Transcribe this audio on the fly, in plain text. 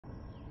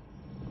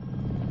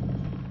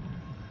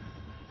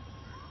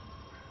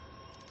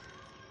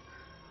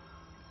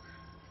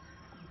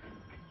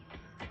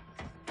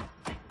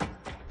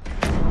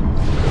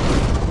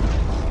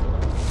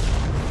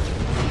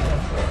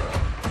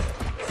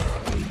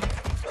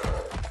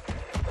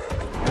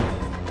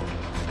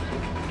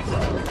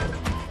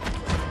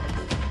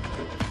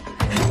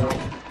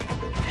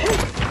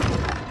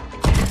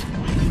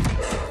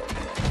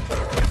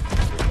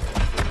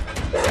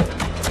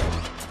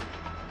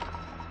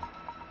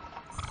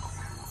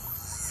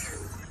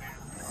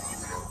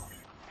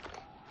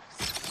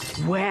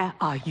Where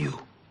are you?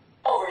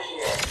 Over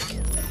here.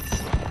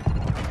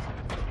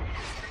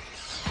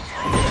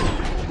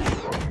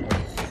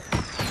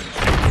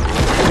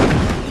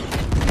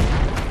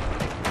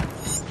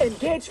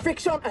 Engage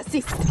friction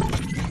assist.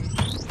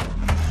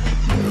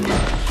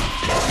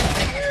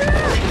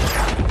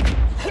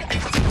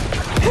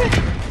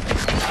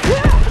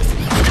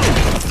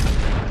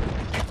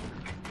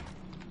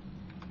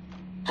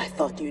 I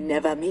thought you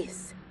never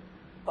miss.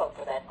 But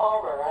for that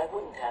armor, I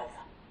wouldn't have.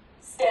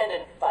 Stand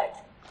and fight.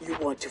 You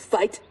want to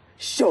fight?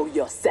 Show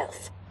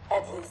yourself.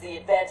 And lose the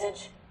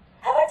advantage?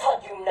 Have I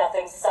taught you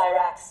nothing,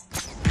 Cyrax?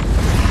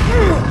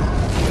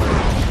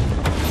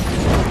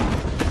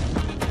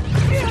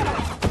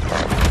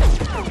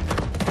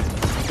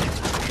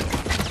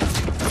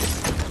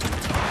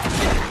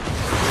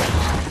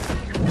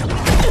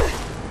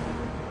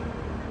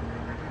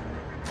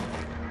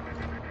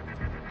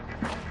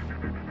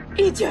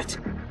 Idiot!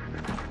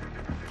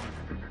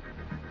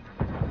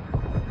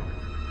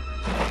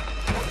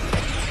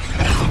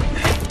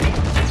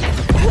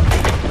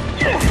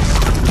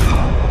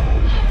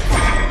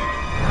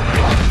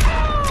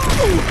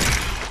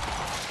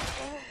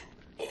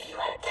 If you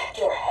had kept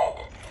your head,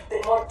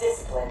 been more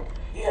disciplined,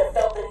 you'd have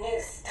felt the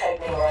noose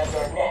tightening around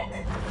your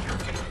neck.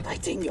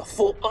 Fighting your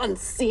foe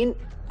unseen,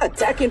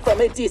 attacking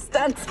from a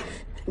distance.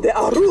 There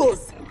are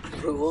rules.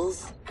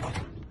 Rules?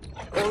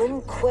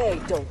 Lin Kuei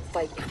don't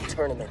fight in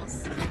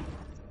tournaments.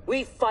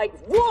 We fight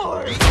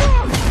wars!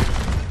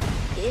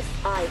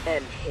 If I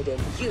am hidden,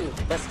 you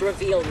must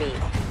reveal me.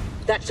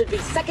 That should be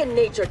second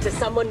nature to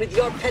someone with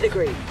your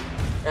pedigree.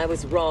 I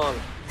was wrong,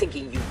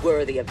 thinking you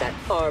worthy of that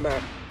armor.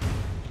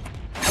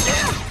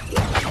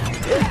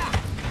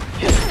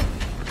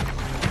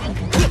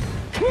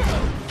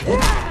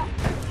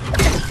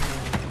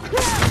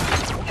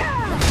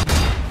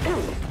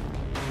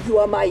 You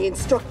are my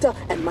instructor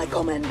and my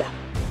commander.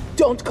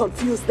 Don't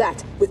confuse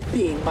that with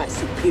being my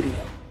superior.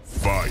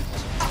 Fight!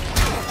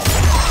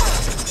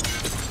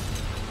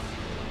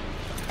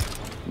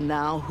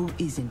 Now who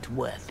isn't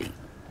worthy?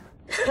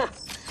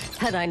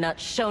 Had I not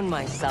shown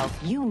myself,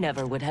 you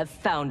never would have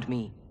found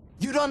me.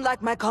 You don't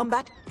like my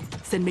combat?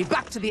 Send me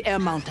back to the Air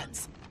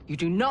Mountains. You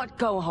do not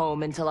go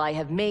home until I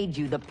have made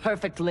you the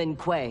perfect Lin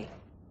Kuei.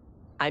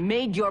 I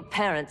made your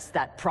parents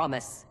that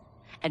promise,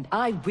 and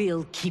I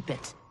will keep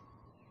it.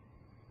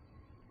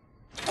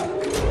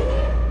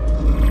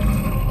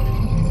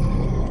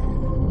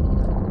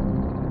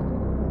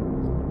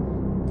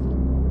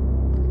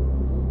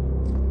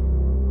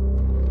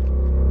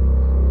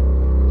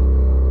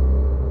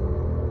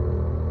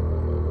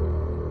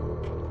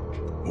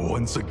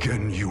 Once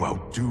again, you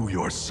outdo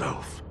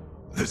yourself.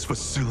 This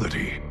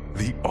facility,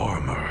 the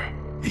armor,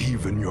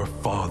 even your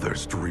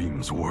father's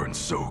dreams weren't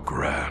so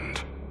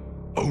grand.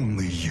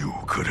 Only you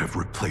could have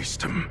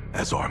replaced him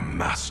as our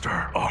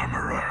master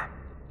armorer.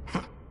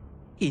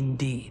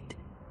 Indeed.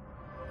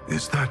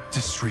 Is that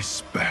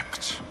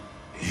disrespect?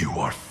 You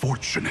are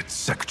fortunate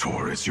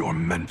Sector is your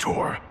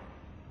mentor.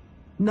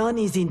 None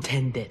is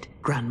intended,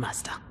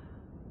 Grandmaster.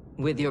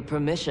 With your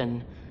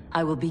permission,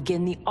 I will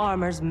begin the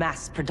armor's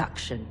mass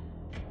production.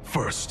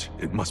 First,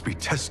 it must be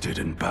tested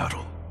in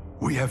battle.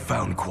 We have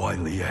found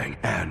Kuai Liang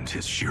and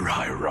his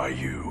Shirai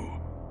Ryu.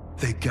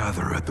 They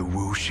gather at the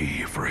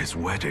Wuxi for his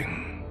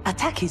wedding.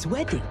 Attack his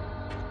wedding?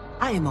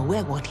 I am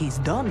aware what he's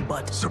done,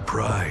 but...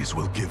 Surprise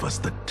will give us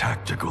the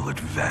tactical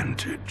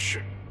advantage.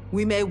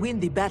 We may win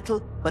the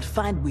battle, but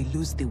find we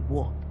lose the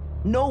war.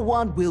 No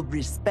one will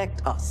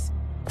respect us.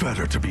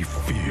 Better to be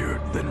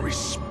feared than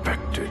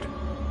respected.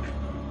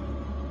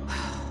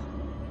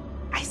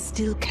 I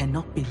still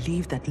cannot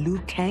believe that Liu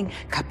Kang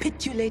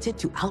capitulated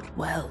to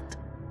Outworld.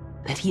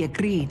 That he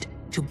agreed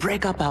to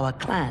break up our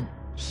clan.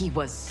 He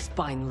was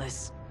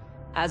spineless,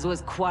 as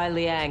was Kuai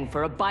Liang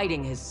for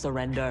abiding his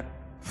surrender.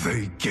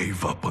 They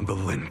gave up on the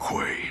Lin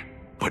Kuei,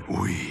 but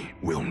we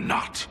will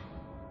not.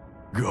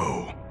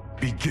 Go,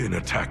 begin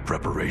attack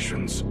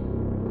preparations.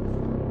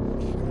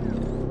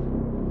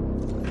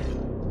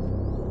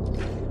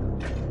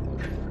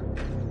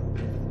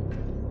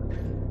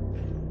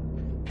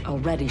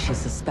 Already she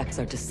suspects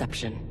our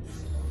deception.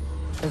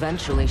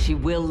 Eventually she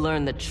will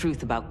learn the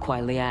truth about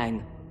Kuai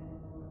Liang.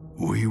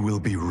 We will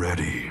be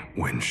ready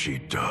when she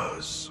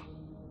does.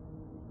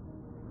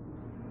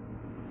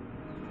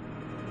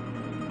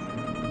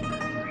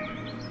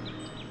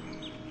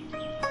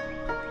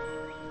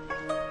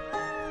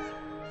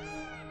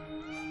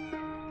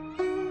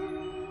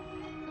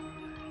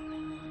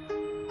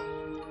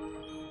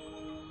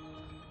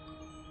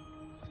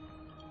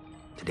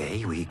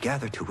 Today we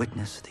gather to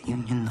witness the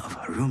union of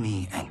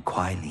Harumi and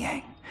Kuai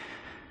Liang.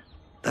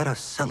 Let us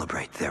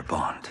celebrate their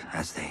bond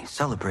as they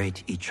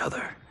celebrate each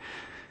other.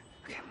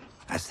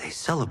 As they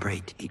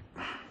celebrate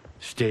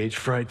Stage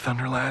fright,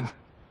 Thunderlad?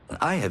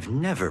 I have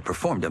never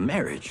performed a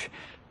marriage,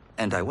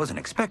 and I wasn't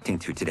expecting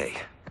to today.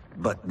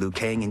 But Liu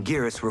Kang and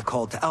Geras were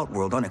called to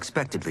Outworld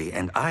unexpectedly,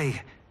 and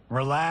I...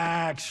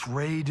 Relax,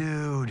 Ray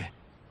Dude.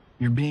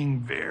 You're being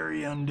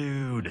very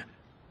undude.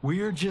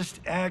 We're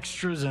just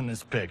extras in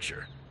this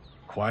picture.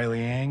 Kuai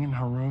Liang and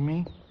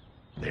Harumi,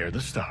 they're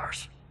the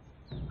stars.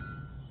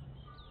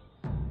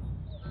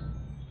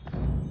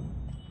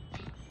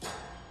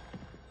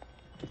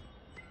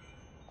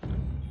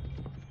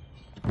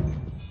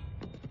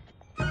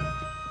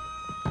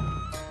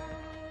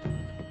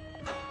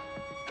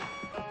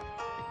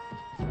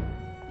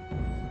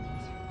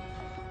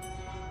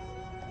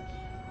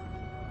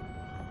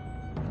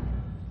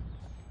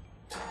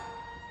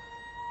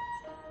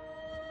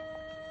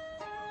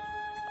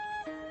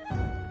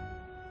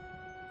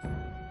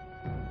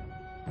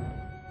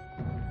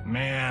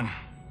 Man,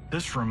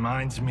 this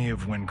reminds me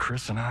of when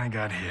Chris and I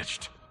got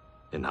hitched.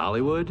 In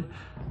Hollywood?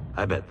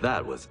 I bet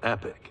that was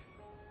epic.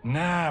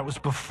 Nah, it was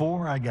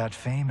before I got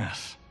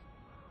famous.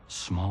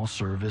 Small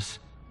service,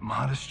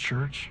 modest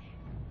church.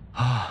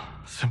 Ah,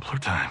 simpler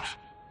times.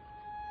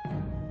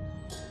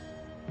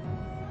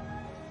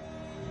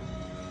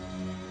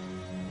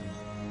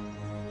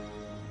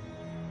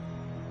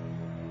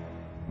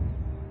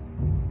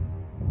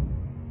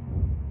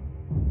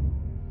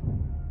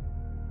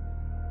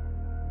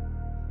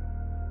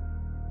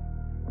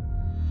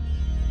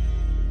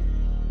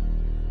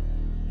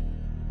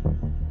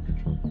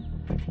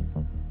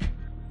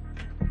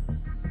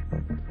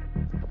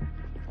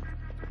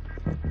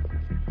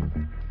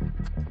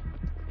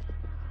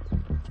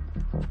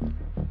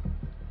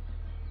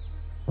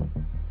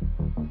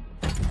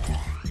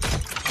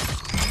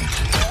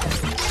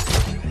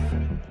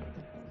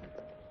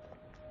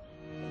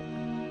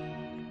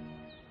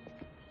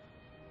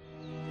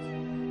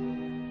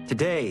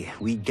 Today,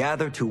 we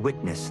gather to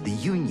witness the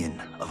union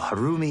of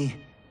Harumi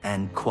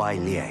and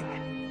Kuai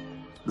Liang.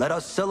 Let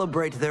us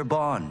celebrate their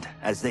bond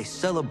as they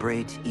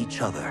celebrate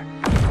each other.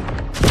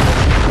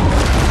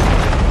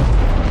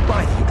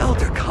 By the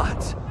Elder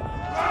Gods!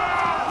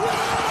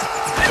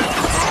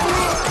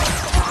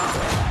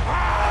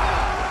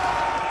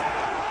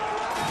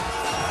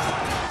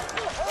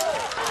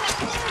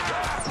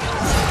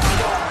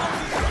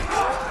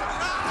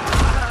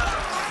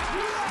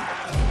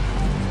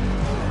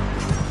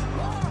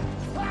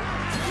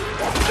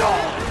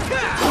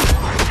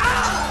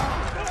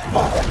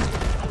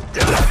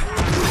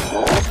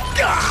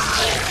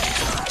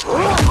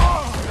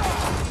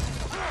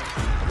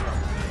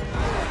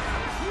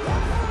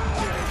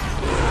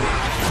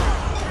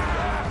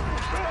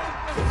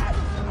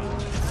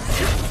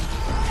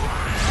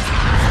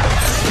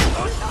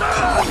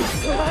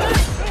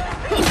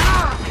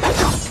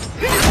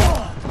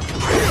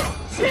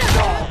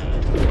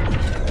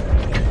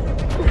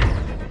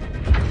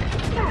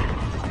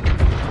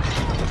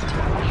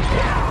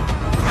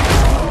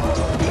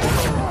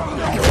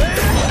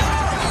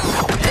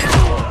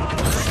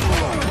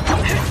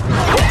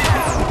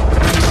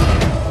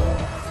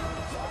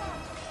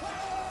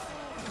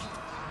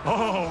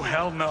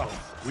 No,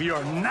 we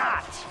are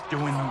not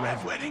doing the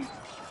Red Wedding.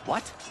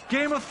 What?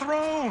 Game of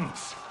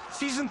Thrones!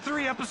 Season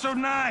 3, Episode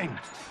 9.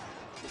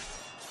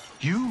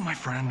 You, my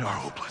friend, are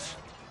hopeless.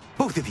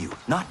 Both of you,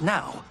 not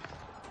now.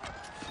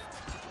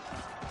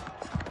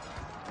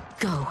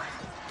 Go.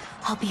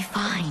 I'll be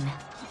fine.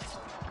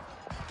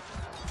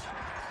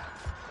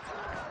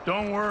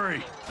 Don't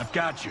worry, I've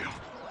got you.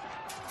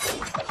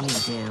 You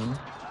do?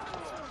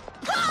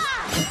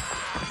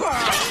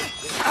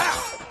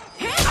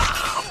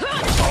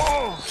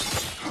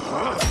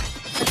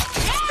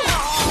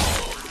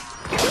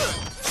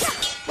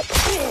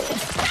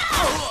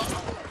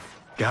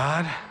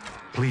 God,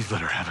 please let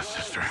her have a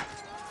sister.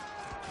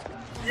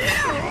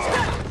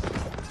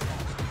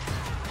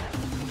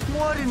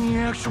 What in the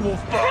actual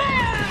fuck?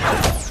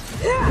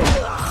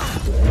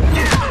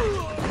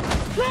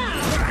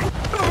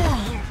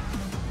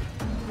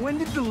 When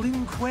did the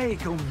Lin Kuei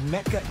go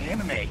mecha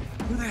anime?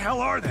 Who the hell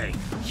are they?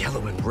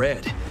 Yellow and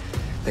red.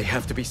 They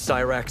have to be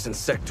Cyrax and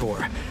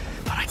Sector.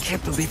 But I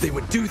can't believe they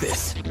would do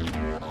this.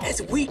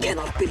 As we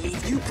cannot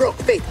believe you broke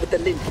faith with the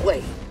Lin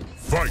Kuei.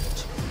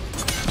 Fight!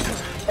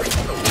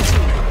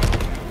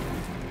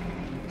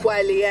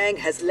 Kuai Liang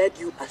has led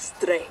you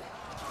astray.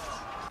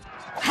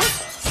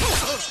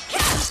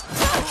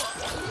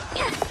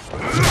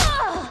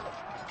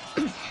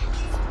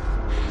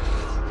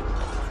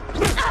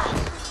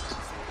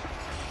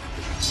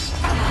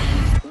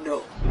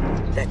 No,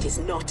 that is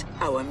not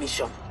our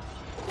mission.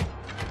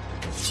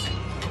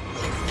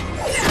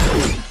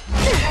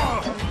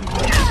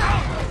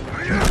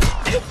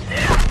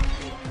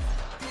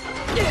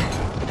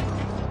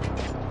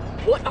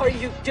 What are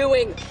you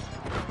doing?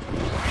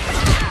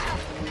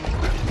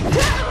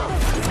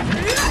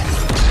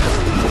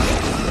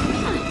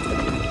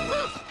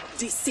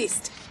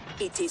 Desist.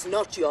 It is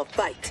not your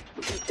fight.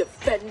 We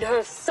defend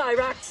her,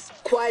 Cyrax.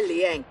 Kuai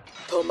Liang,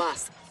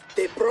 Thomas.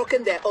 They've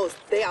broken their oath.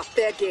 They are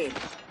fair game.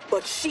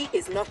 But she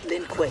is not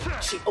Lin Kuei.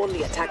 She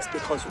only attacks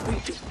because we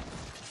do.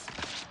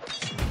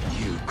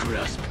 You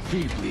grasp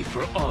feebly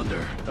for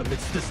honor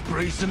amidst this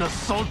brazen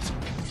assault?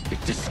 It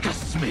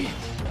disgusts me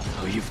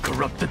how you've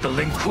corrupted the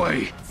Lin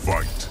Kuei.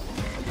 Fight!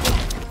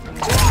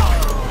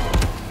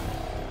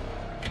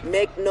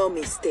 Make no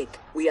mistake,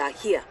 we are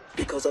here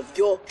because of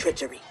your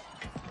treachery.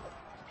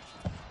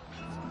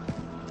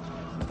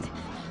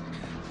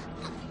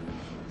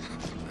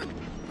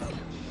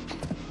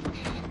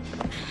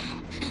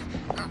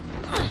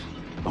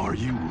 Are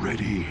you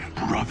ready,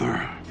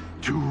 brother,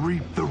 to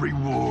reap the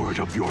reward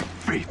of your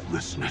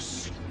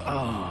faithlessness?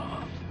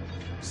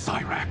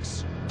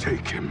 Cyrax,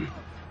 take him.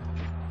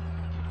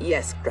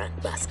 Yes,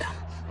 Grandmaster.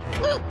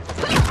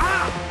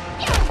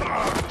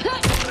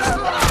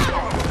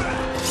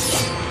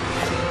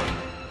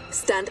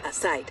 Stand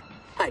aside.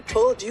 I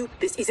told you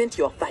this isn't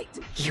your fight.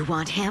 You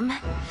want him?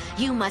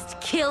 You must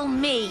kill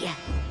me!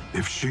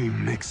 If she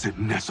makes it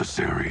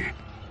necessary,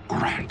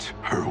 grant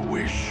her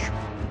wish.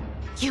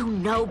 You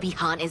know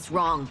Bihan is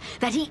wrong,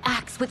 that he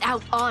acts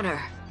without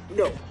honor.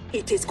 No,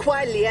 it is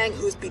Kuai Liang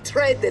who's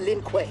betrayed the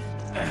Lin Kuei.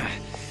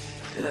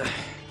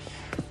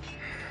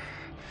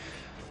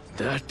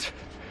 That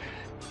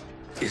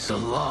is a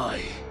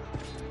lie.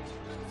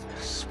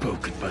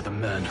 Spoken by the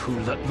man who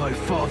let my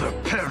father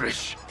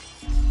perish.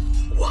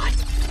 What?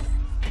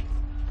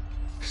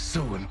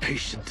 So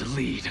impatient to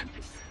lead,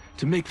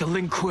 to make the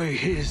Lin Kuei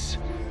his.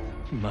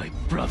 My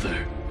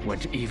brother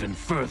went even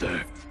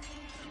further.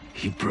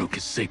 He broke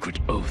his sacred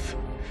oath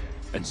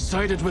and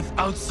sided with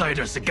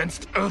outsiders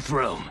against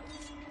Earthrealm.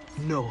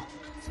 No,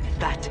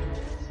 that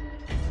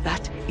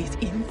is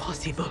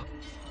impossible.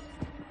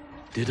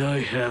 Did I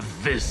have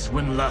this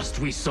when last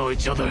we saw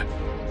each other?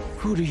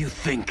 Who do you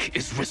think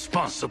is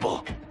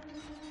responsible?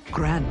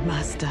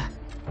 Grandmaster,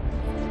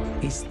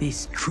 is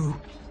this true?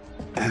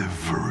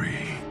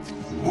 Every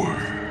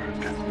word.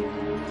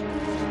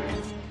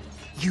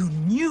 You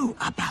knew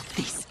about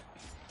this,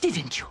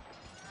 didn't you?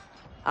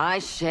 I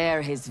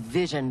share his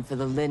vision for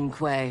the Lin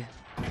Kuei.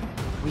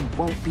 We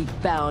won't be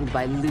bound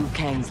by Liu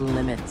Kang's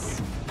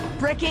limits.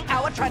 Breaking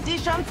our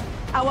traditions,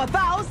 our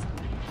vows,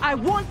 I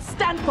won't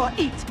stand for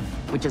it.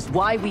 Which is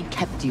why we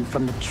kept you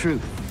from the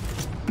truth.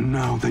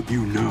 Now that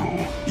you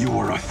know, you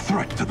are a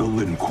threat to the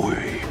Lin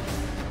Kuei,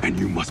 and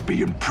you must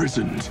be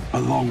imprisoned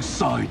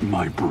alongside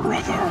my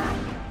brother.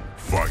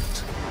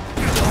 Fight.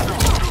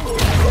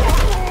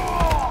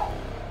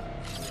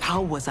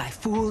 How was I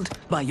fooled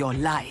by your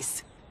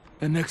lies?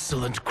 An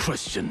excellent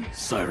question,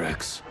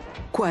 Cyrax.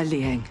 Kuai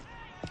Liang,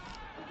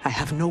 I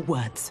have no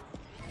words.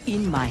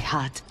 In my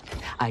heart,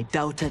 I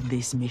doubted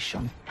this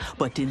mission,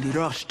 but in the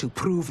rush to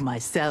prove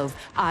myself,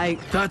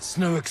 That's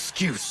no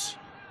excuse.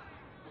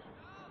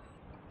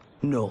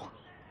 No,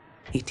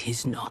 it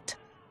is not.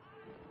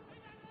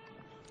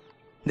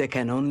 There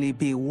can only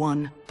be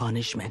one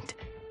punishment.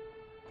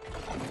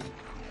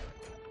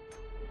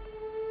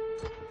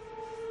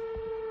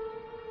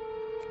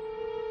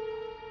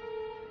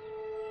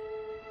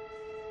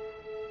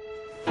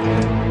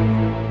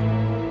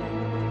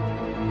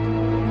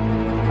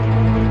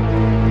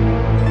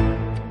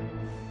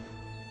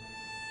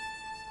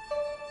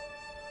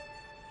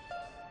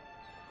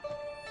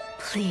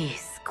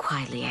 Please,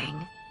 Kuai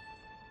Liang.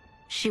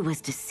 She was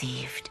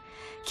deceived.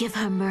 Give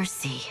her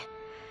mercy.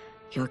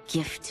 Your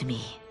gift to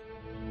me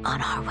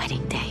on our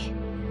wedding day.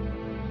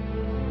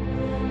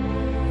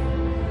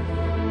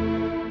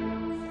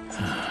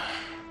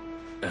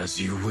 As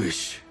you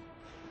wish.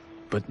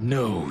 But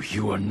no,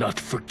 you are not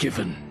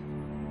forgiven.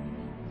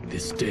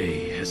 This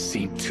day has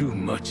seen too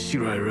much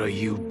Shirai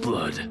Ryu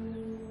blood.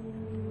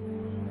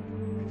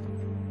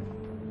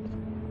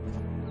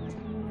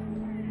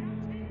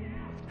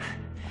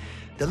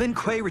 The Lin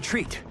Kuei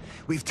retreat.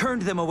 We've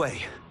turned them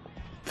away.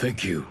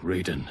 Thank you,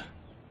 Raiden.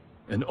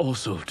 And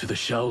also to the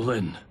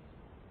Shaolin.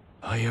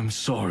 I am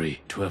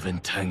sorry to have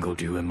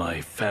entangled you in my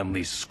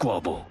family's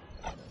squabble.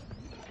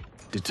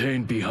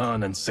 Detain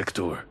Bihan and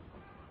Sector.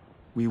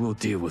 We will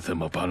deal with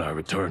them upon our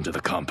return to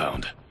the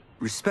compound.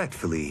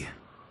 Respectfully,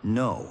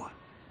 no.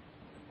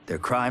 Their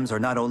crimes are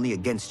not only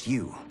against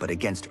you, but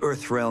against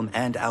Earthrealm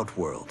and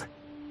Outworld.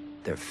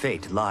 Their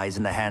fate lies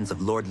in the hands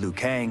of Lord Liu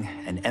Kang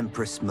and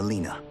Empress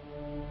Melina.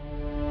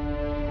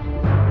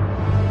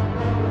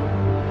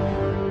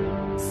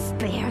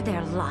 Spare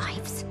their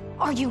lives?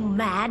 Are you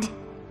mad?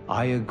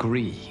 I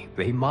agree.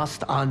 They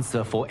must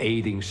answer for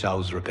aiding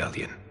Shao's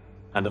rebellion.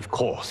 And of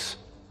course,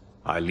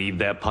 I leave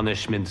their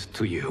punishment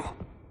to you.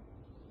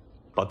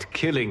 But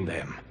killing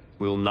them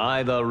will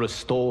neither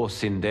restore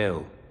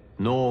Sindel,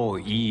 nor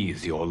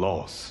ease your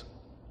loss.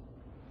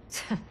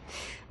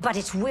 But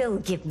it will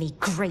give me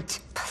great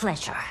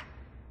pleasure.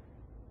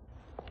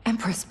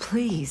 Empress,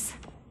 please.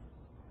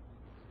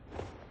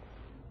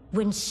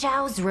 When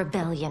Shao's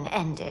rebellion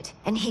ended,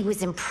 and he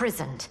was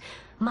imprisoned,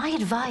 my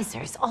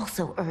advisors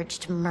also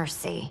urged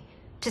mercy,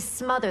 to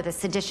smother the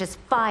seditious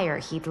fire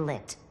he'd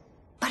lit.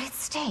 But it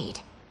stayed,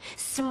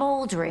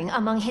 smoldering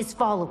among his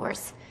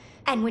followers.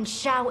 And when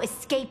Shao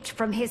escaped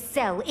from his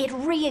cell, it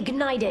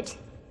reignited.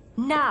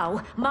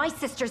 Now, my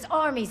sister's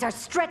armies are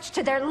stretched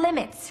to their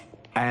limits.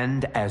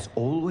 And as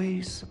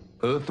always,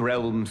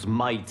 Earthrealm's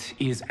might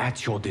is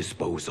at your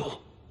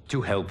disposal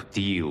to help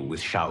deal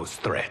with Shao's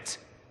threat.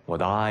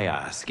 What I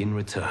ask in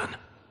return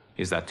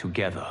is that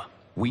together,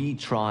 we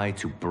try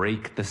to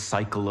break the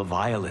cycle of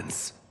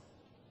violence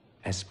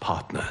as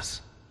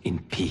partners in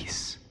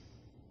peace.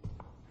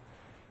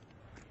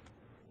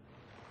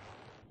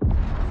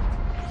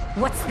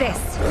 What's this?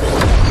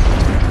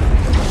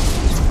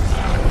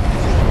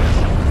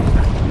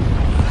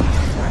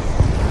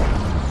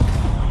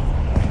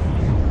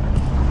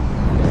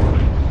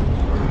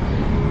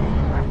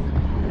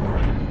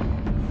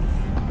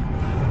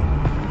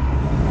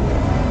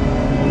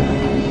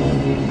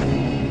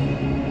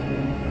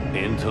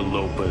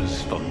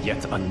 Interlopers from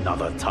yet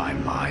another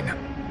timeline.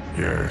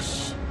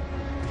 Yes,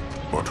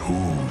 but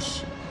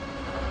whose?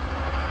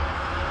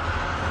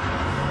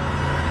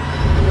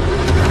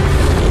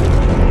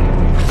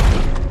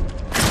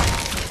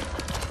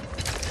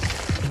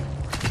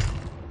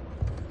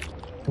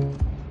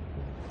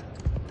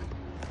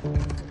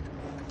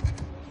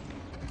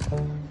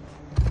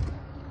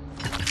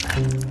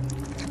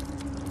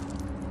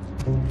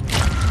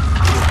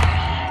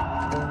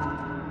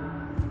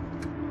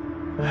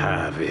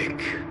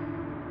 Havoc.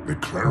 The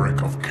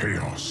Cleric of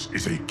Chaos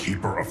is a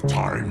keeper of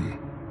time.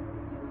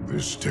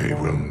 This day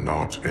will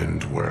not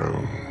end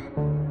well.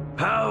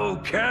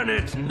 How can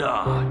it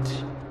not?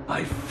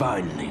 I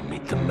finally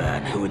meet the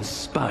man who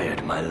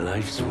inspired my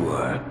life's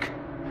work.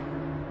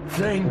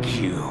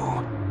 Thank you,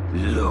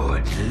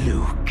 Lord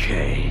Liu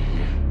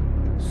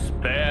Kang.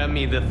 Spare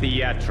me the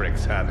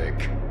theatrics,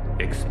 Havoc.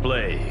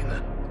 Explain.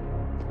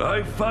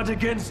 I fought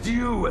against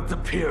you at the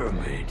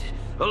pyramid,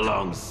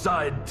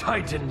 alongside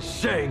Titan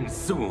Shang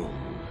Tsung.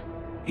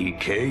 He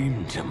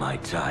came to my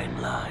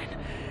timeline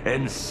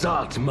and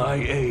sought my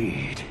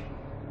aid.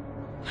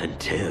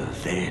 Until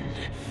then,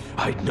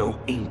 I'd no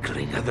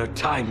inkling other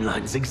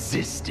timelines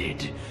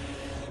existed,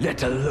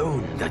 let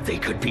alone that they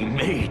could be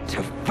made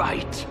to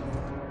fight.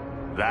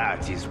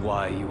 That is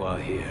why you are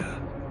here.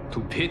 To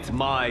pit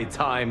my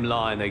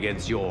timeline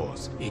against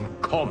yours in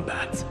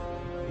combat.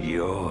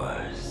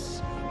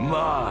 Yours,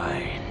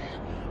 mine,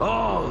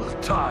 all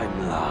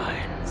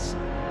timelines.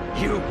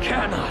 You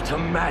cannot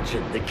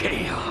imagine the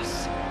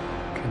chaos.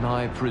 Can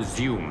I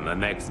presume the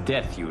next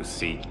death you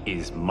seek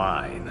is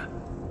mine?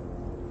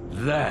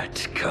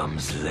 That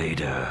comes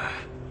later.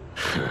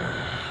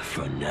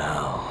 For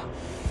now,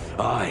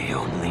 I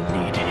only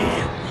need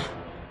him.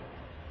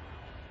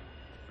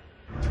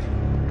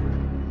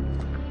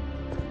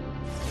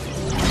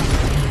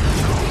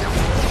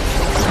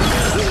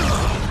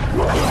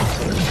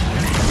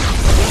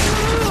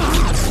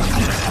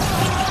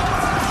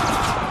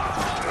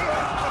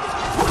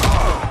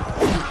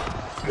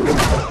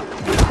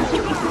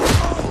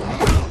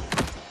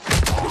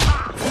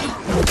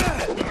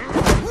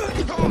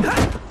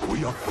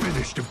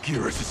 If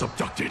Geras is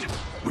abducted,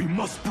 we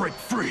must break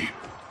free.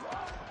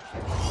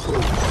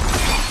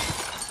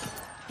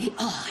 The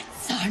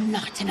odds are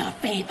not in our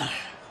favor.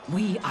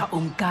 We are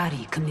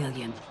Ungari,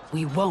 Chameleon.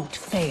 We won't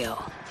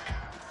fail.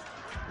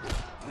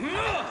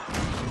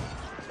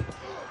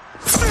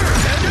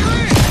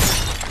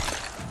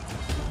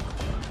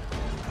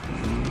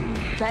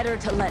 Better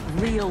to let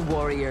real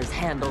warriors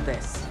handle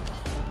this.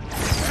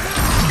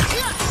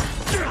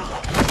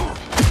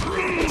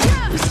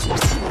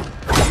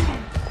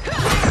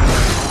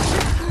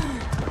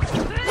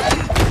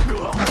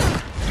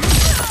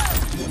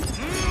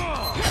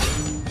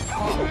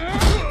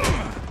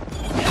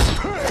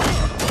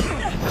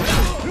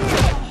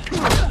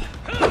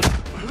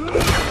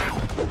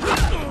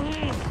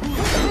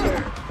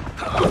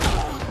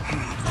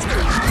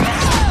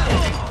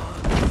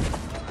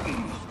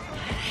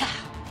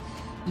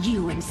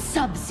 You and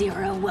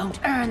Sub-Zero won't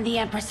earn the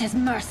Empress's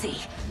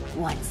mercy.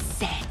 Once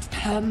set,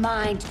 her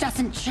mind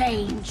doesn't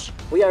change.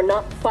 We are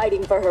not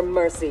fighting for her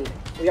mercy.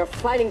 We are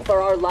fighting for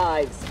our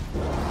lives.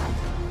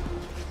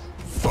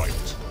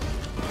 Fight.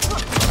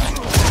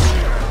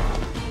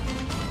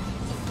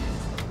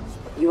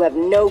 You have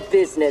no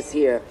business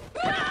here.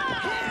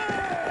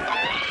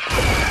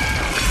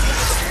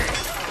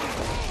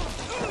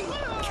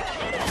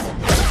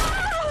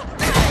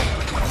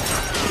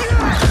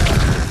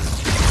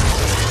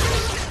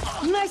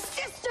 My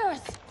sisters!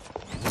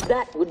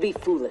 That would be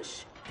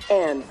foolish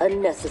and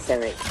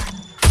unnecessary.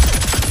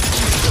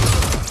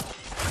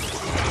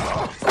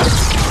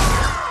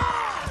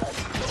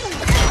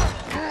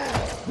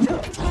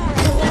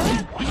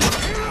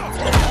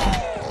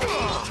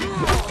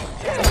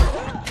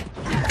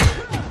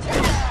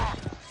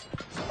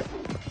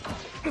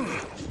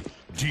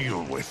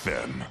 Deal with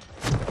them.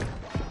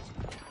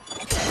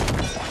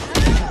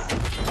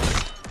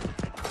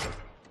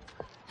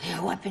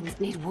 Their weapons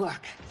need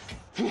work.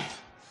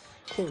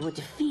 They were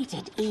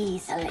defeated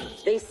easily.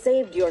 They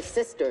saved your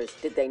sisters,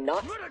 did they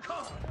not?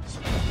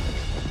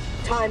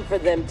 Time for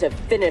them to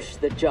finish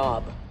the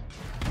job.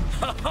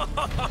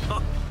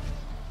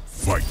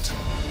 Fight.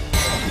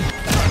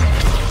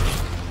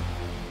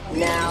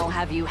 Now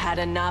have you had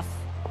enough?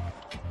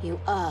 You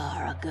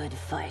are a good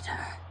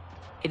fighter.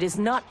 It is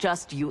not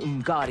just you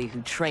Ungari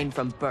who train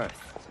from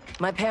birth.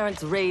 My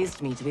parents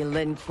raised me to be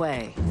Lin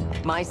Kuei.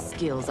 My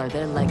skills are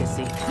their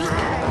legacy.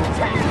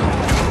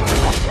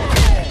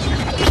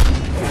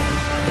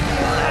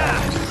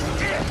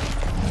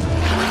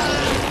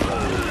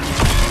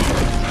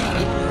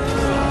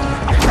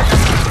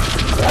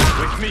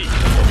 With me!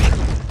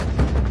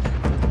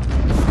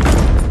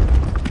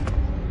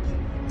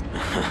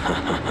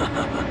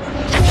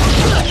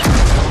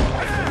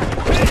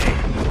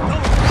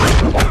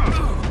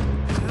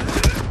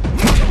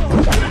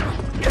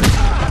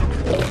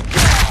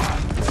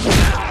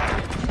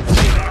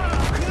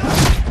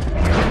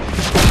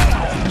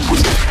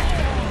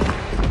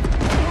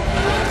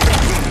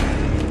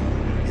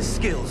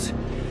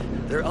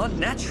 They're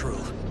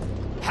unnatural.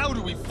 How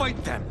do we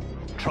fight them?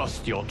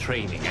 Trust your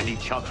training and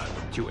each other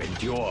to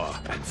endure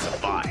and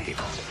survive.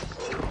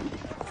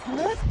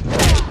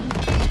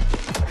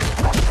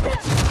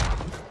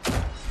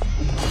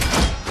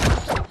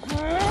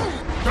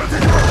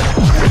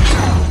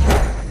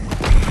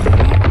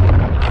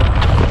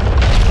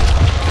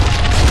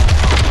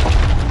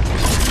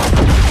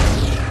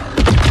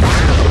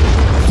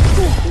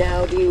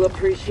 Now do you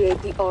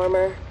appreciate the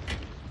armor?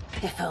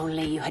 If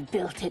only you had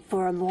built it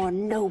for a more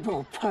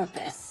noble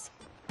purpose.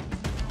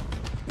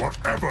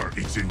 Whatever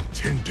its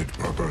intended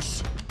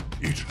purpose,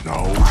 it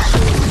now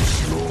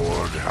serves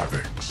Lord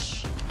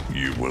Havoc's.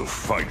 You will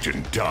fight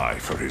and die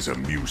for his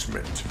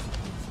amusement.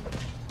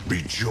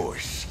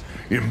 Rejoice.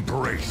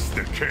 Embrace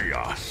the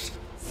chaos.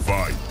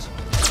 Fight.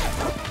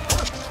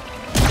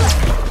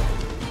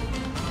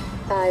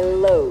 I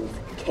loathe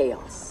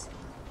chaos.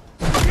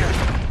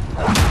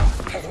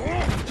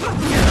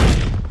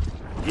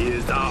 He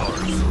is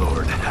ours,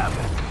 Lord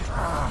Havoc.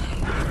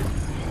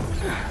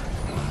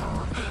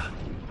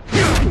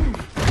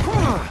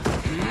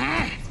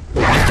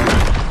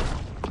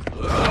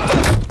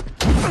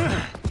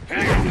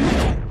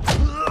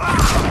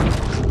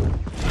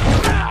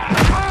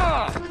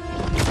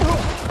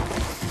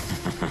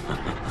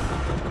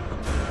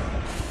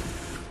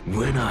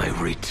 When I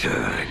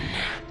return,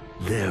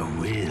 there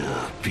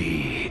will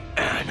be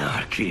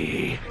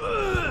anarchy.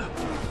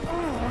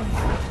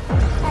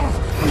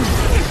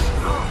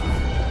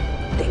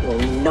 They will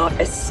not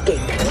escape.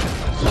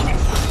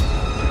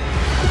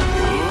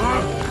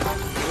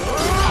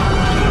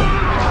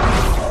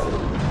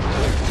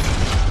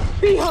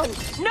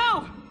 Beyond!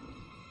 No!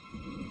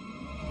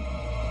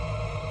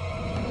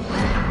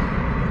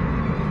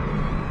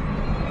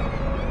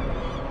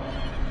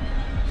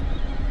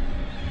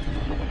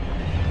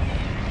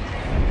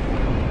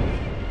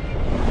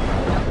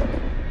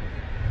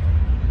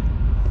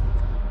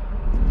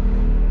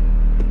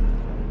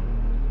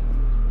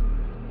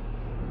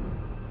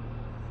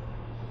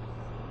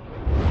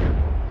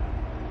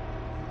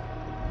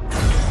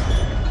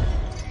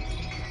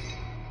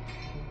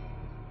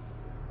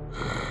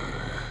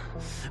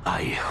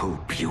 I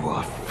hope you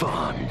are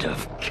fond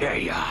of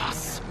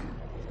chaos.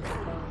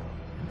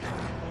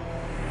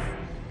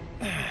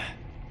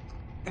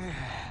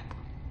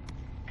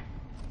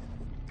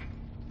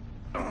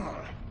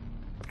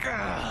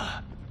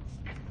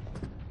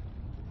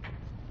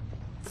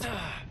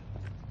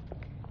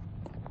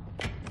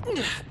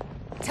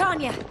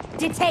 Tanya,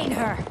 detain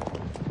her!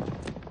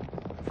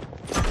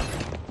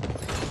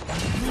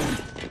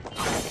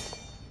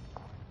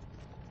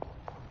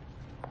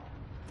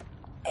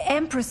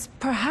 Empress,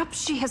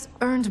 perhaps she has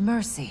earned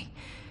mercy.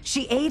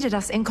 She aided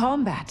us in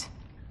combat.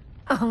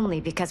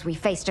 Only because we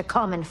faced a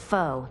common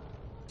foe.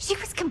 She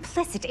was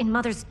complicit in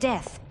Mother's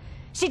death.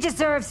 She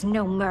deserves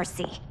no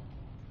mercy.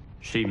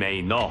 She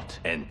may not,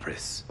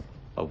 Empress.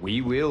 But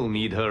we will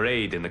need her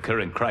aid in the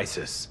current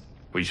crisis.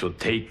 We shall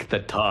take the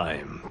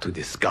time to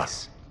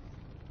discuss.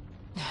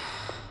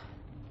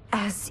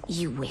 As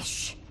you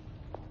wish.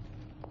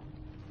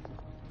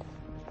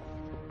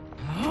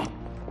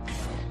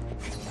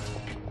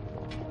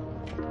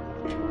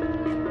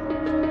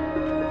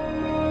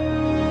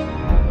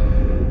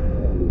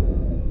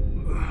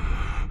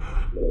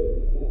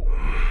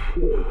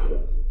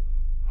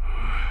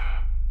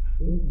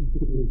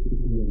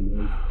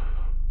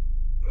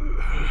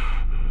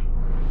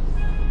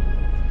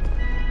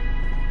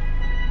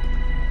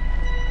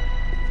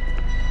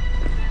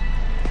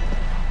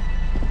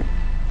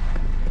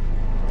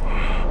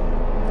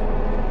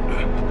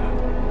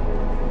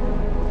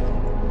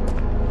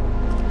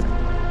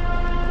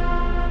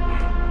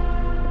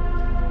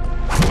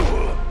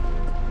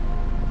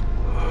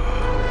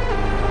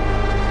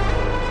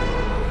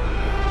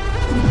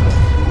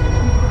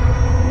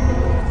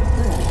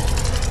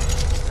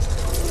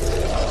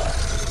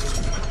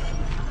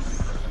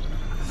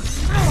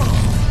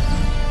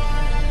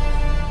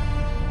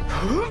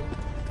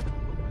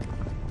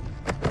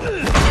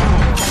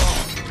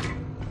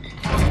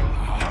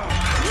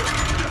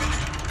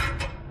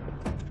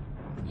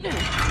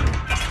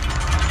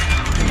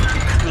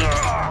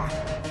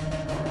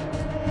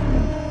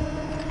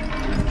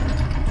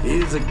 He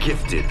is a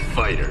gifted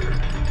fighter.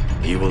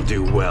 He will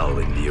do well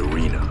in the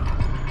arena.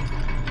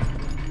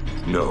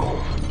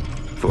 No,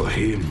 for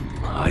him,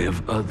 I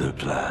have other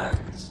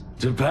plans.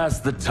 To pass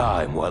the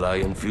time while I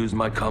infuse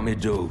my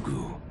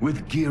Kamidogu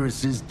with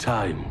Gearus'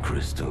 time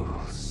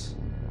crystals.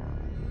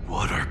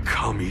 What are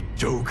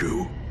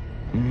Kamidogu?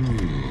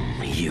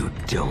 You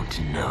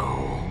don't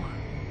know.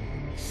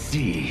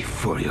 See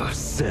for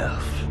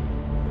yourself.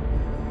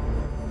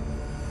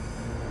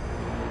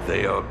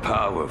 They are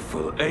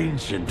powerful,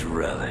 ancient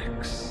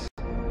relics.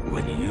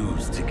 When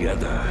used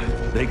together,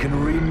 they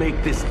can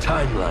remake this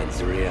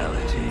timeline's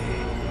reality.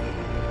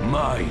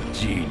 My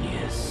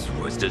genius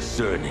was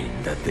discerning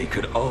that they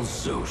could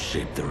also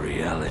shape the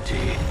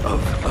reality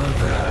of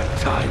other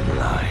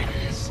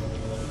timelines.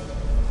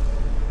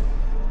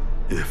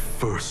 If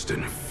first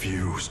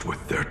infused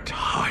with their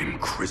time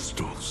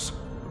crystals.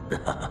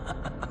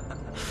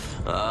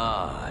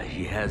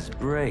 He has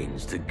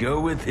brains to go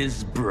with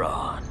his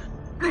brawn.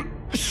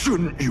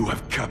 Shouldn't you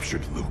have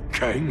captured Liu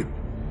Kang?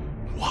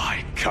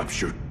 Why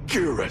capture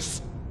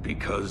Gearus?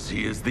 Because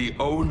he is the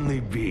only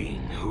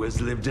being who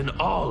has lived in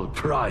all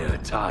prior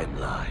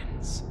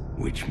timelines.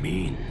 Which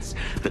means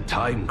the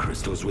time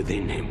crystals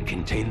within him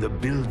contain the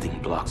building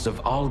blocks of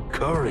all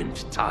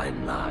current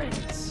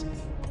timelines.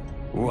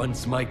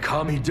 Once my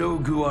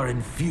Kamidogu are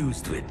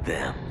infused with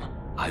them,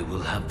 I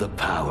will have the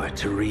power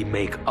to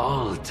remake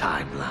all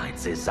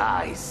timelines as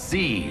I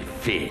see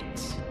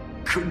fit.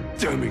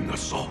 Condemning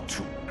us all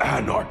to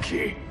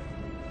anarchy.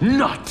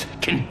 Not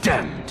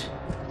condemned.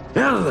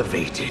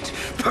 Elevated,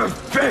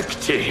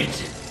 perfected.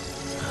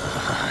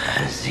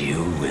 As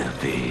you will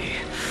be,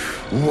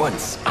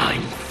 once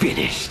I'm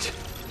finished.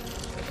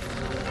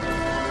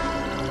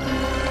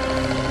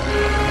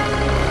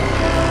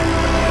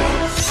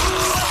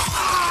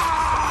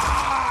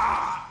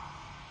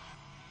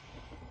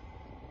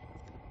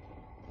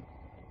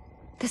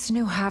 This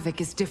new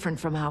Havoc is different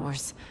from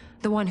ours.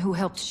 The one who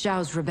helped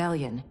Xiao's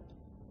rebellion.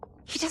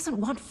 He doesn't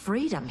want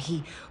freedom.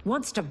 He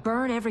wants to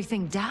burn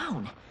everything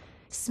down.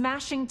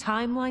 Smashing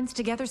timelines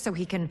together so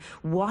he can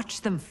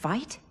watch them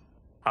fight?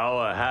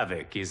 Our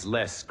Havoc is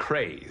less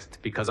crazed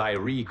because I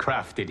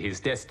recrafted his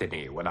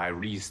destiny when I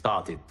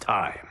restarted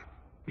time.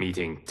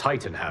 Meeting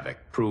Titan Havoc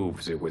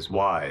proves it was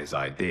wise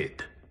I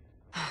did.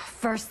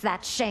 First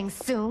that Shang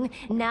Tsung,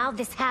 now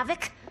this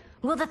Havoc?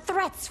 Will the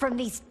threats from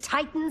these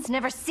Titans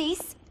never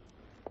cease?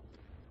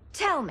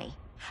 Tell me,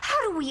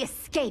 how do we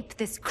escape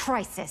this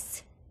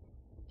crisis?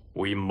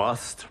 We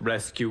must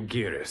rescue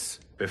Geras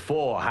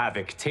before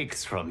Havoc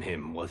takes from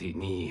him what he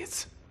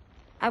needs.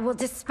 I will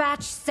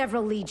dispatch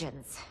several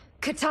legions.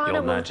 Katana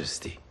Your will...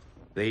 Majesty,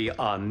 they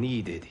are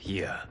needed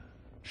here.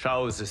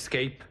 Shao's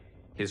escape,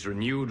 his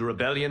renewed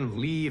rebellion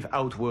leave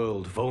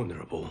Outworld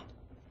vulnerable.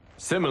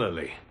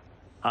 Similarly,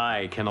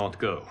 I cannot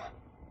go,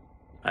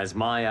 as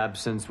my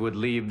absence would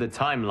leave the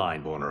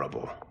timeline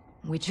vulnerable.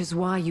 Which is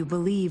why you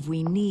believe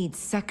we need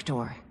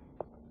Sector.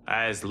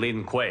 As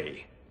Lin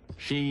Kuei,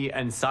 she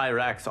and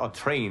Cyrax are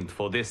trained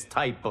for this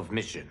type of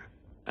mission,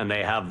 and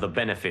they have the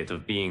benefit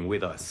of being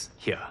with us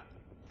here.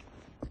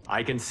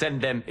 I can send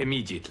them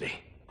immediately,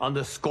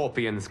 under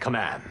Scorpion's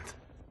command.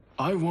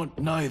 I want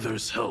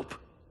neither's help.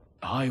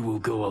 I will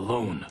go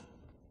alone.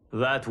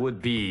 That would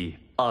be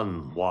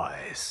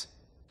unwise.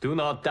 Do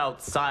not doubt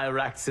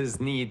Cyrax's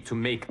need to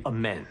make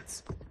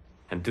amends.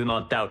 And do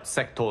not doubt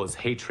Sector's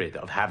hatred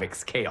of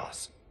Havoc's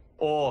chaos,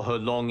 or her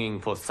longing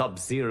for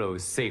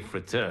Sub-Zero's safe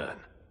return.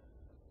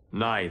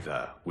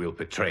 Neither will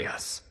betray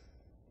us.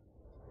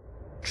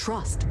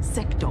 Trust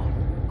Sector.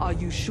 Are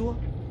you sure?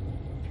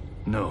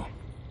 No.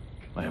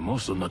 I am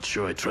also not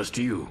sure I trust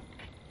you.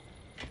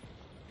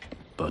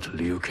 But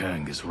Liu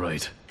Kang is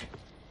right.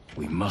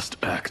 We must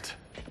act.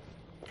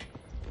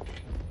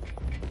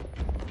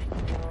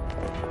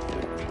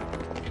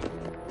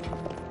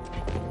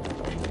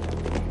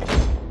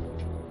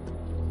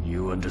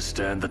 You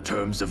understand the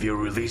terms of your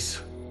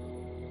release?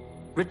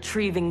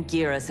 Retrieving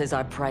Geras is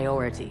our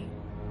priority.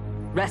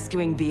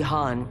 Rescuing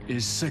Bihan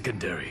is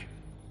secondary.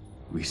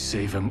 We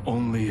save him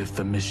only if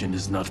the mission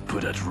is not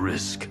put at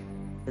risk.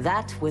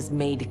 That was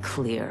made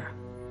clear.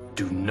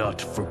 Do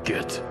not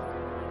forget.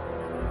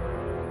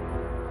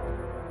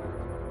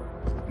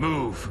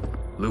 Move!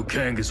 Liu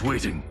Kang is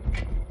waiting.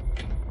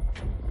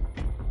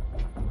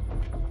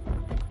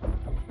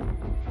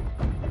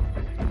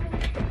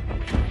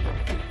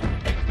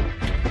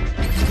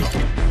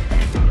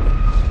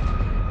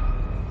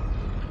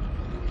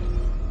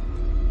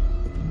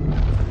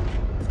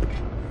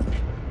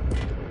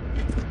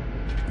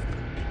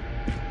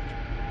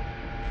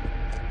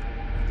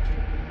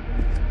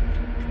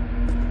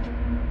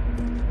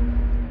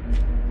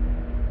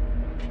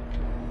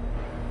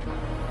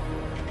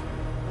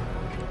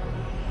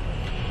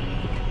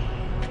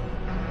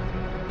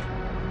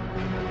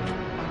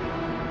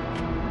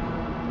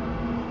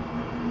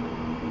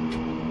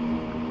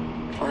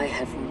 I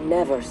have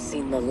never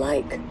seen the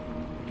like.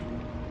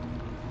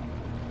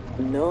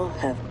 Nor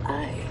have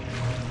I.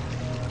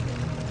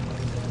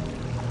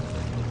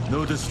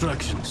 No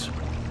distractions.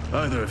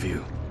 Either of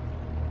you.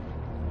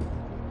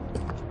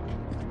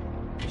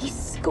 He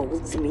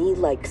scolds me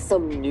like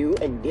some new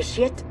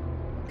initiate?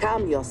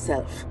 Calm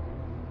yourself.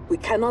 We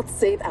cannot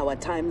save our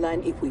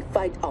timeline if we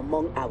fight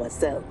among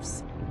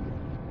ourselves.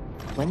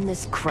 When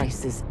this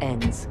crisis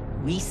ends,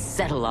 we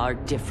settle our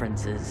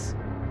differences.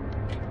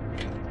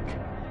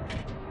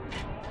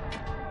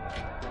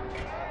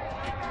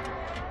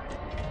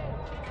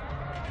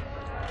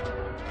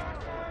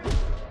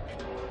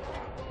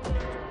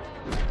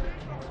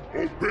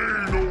 Obey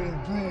no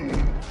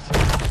rules.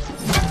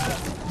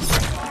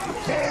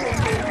 Follow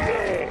no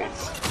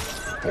laws.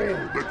 All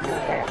that your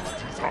heart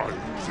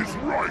desires is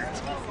right.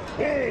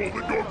 All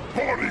that your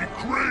body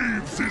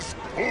craves is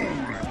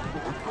holy.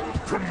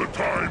 From the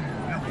time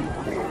you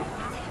were born,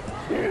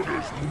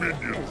 orders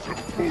minions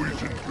have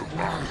poisoned your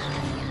mind.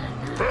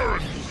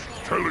 Parents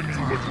telling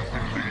you what to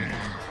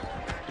believe.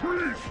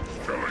 Priests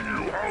telling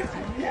you how to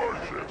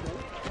worship.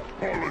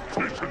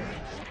 Politicians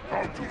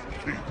how to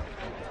think.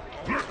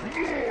 Let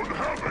Lord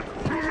Havoc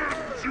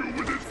cleanse you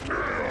with his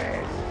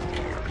chaos!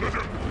 Let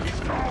him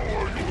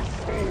scour your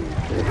soul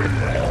with its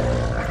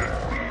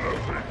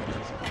blessings!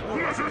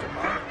 Let him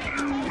hand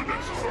you with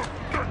its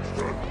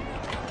protection!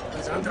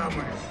 And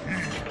only he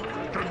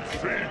can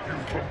save you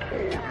from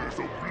Order's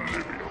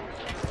oblivion!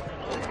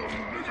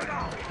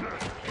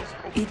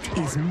 It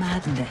is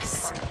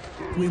madness.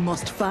 We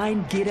must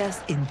find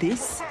Geras in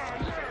this,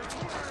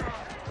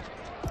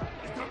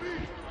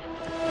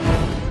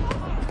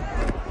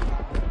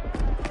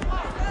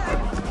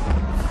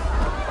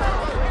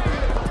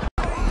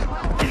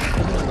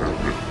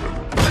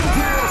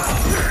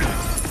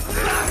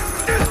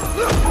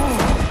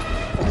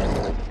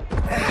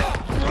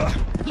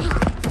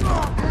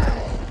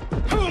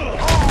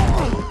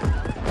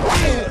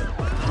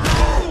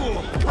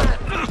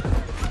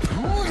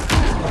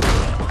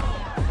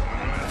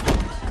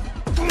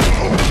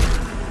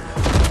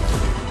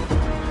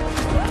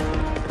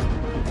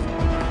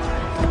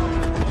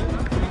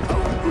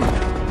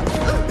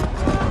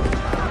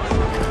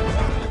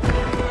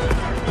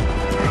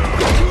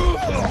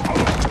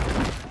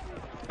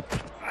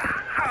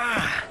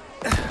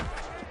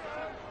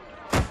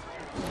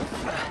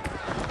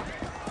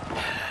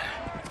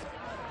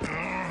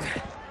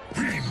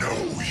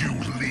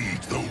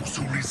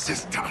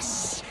 resist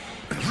us.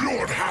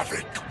 Lord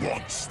Havoc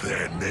wants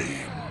their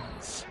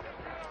names.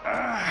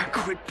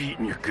 Quit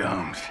beating your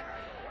gums.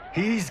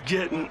 He's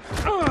getting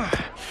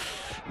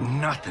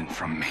nothing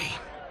from me.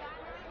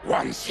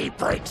 Once he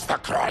breaks the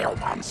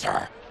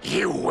cryomancer,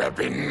 you will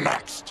be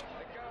next.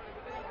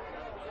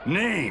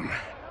 Name: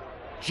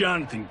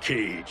 Jonathan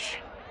Cage.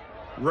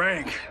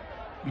 Rank: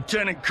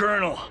 Lieutenant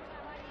Colonel.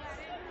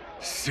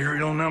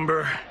 Serial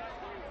number: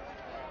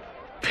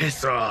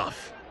 piss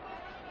off.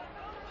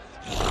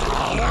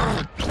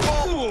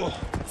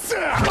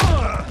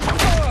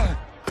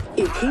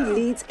 If he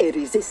leads a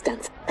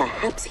resistance,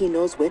 perhaps he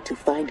knows where to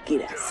find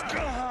Giras.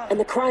 And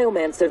the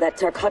cryomancer that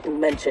Tarkatan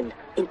mentioned,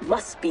 it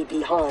must be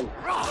Bihan.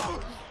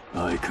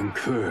 I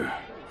concur.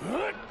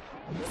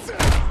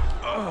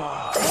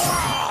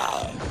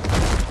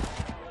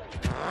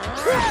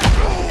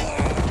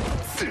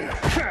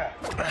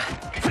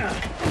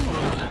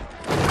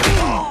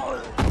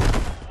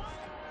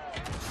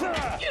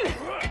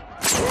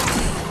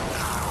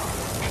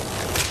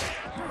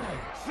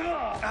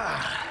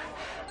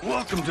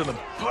 Welcome to the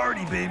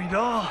party, baby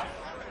doll.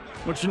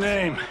 What's your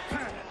name?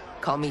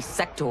 Call me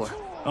Sector.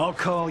 I'll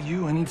call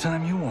you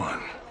anytime you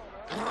want.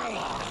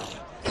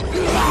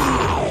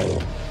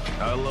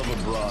 I love a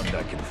broad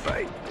that can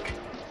fight.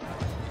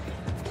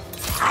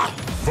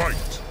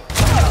 Fight!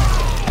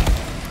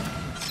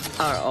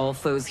 Are all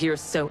foes here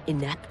so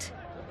inept?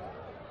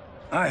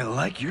 I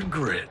like your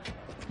grit.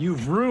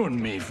 You've ruined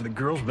me for the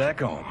girls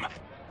back home.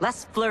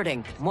 Less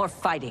flirting, more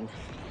fighting.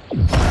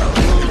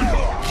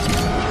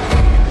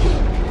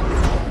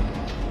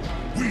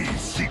 We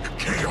seek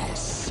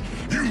chaos.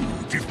 You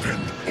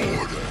defend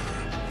order.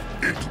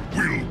 It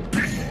will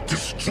be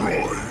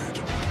destroyed.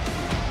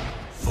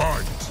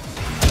 Fight!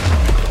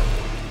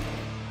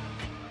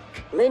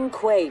 Lin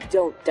Kuei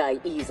don't die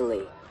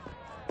easily.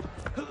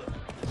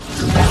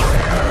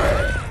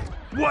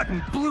 What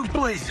in blue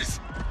blazes?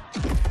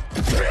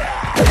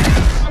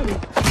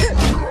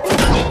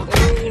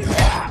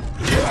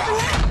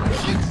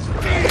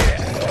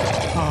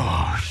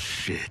 Oh,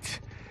 shit.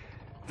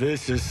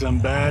 This is some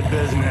bad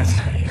business.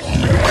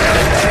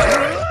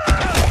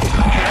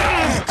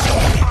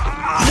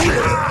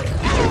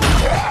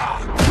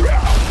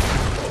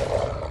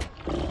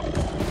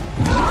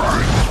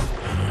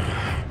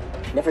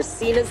 Never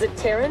seen as a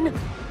Terran?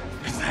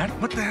 Is that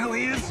what the hell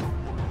he is?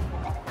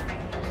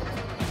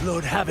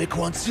 Lord Havoc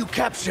wants you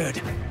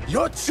captured.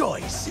 Your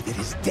choice if it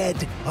is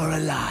dead or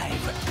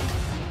alive.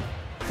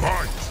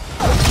 Fight!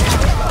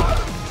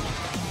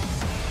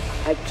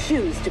 I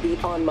choose to be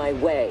on my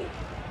way.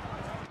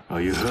 Are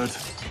you hurt?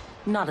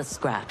 Not a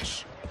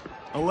scratch.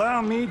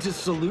 Allow me to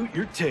salute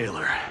your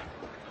tailor.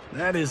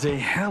 That is a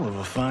hell of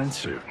a fine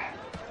suit.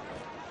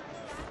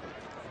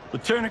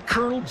 Lieutenant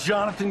Colonel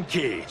Jonathan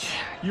Cage,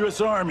 U.S.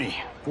 Army,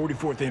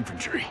 44th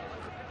Infantry.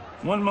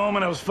 One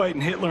moment I was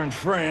fighting Hitler in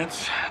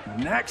France.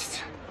 The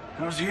next,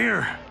 I was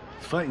here,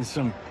 fighting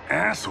some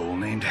asshole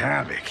named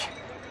Havoc.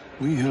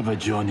 We have a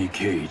Johnny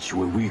Cage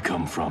where we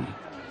come from.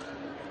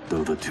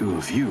 Though the two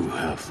of you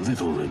have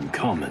little in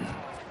common.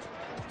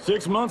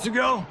 6 months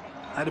ago,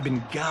 I'd have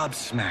been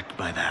gobsmacked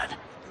by that.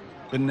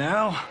 But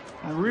now,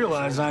 I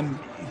realize I'm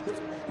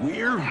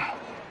weird.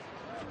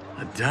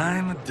 A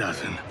dime a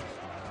dozen.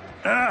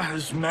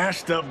 This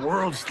mashed up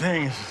worlds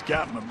thing has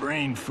got my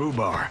brain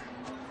foobar.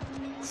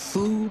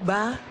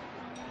 Fuba?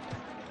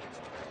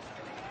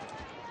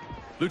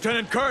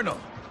 Lieutenant Colonel,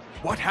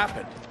 what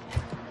happened?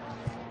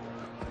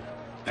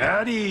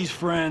 At ease,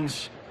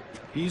 friends.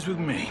 He's with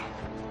me.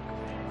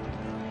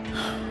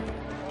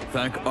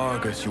 Thank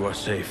Argus you are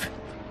safe.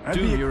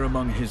 You're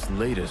among his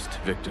latest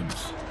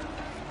victims.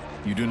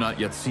 You do not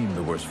yet seem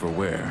the worse for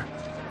wear.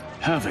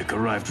 Havoc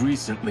arrived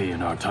recently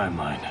in our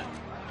timeline,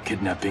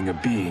 kidnapping a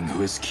being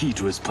who is key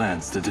to his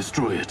plans to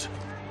destroy it.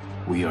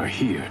 We are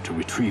here to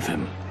retrieve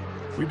him.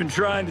 We've been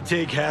trying to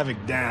take Havoc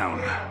down,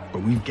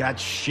 but we've got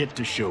shit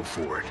to show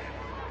for it.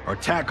 Our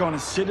attack on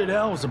his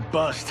citadel was a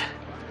bust.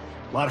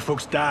 A lot of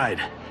folks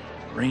died.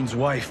 Rain's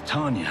wife,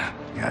 Tanya,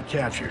 got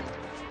captured.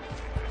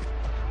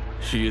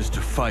 She is to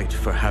fight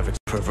for Havoc's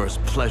perverse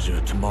pleasure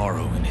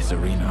tomorrow in his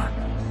arena.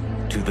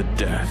 To the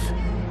death.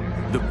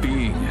 The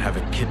being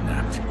Havoc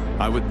kidnapped.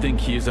 I would think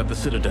he is at the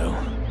Citadel.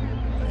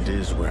 It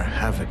is where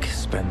Havoc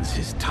spends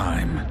his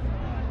time.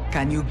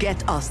 Can you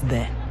get us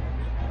there?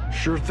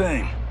 Sure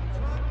thing.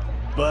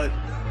 But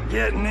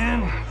getting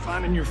in,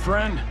 finding your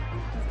friend,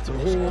 it's a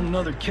whole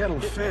nother kettle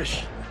of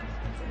fish.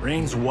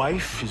 Rain's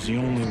wife is the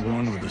only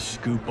one with a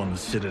scoop on the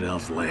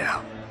Citadel's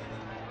layout.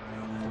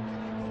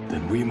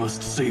 Then we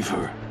must save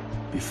her,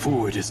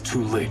 before it is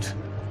too late.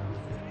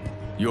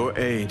 Your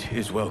aid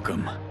is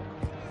welcome,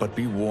 but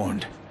be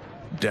warned.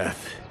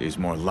 Death is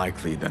more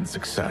likely than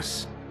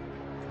success.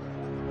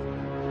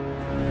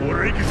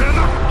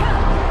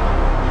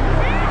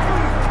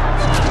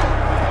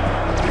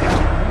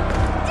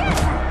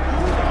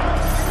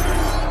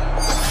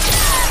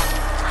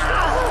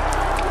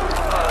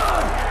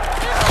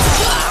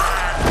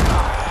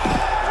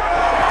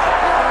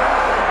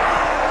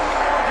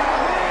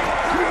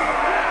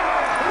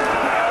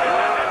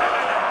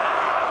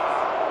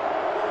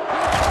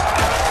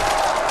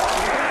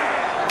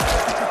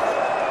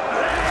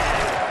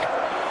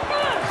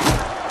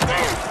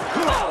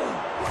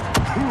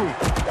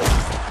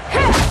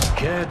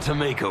 Care to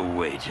make a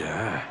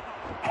wager?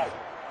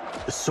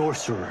 The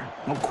sorcerer,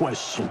 no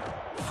question.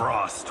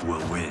 Frost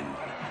will win.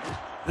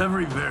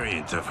 Every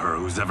variant of her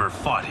who's ever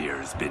fought here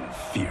has been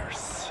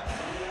fierce.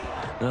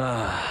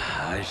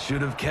 I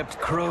should have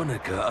kept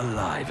Kronika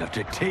alive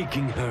after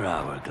taking her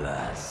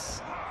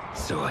hourglass.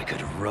 So I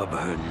could rub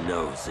her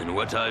nose in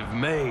what I've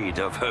made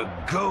of her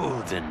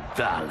golden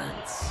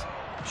balance.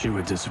 She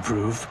would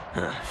disapprove?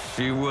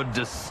 She would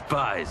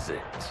despise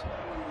it.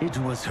 It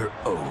was her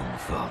own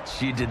fault.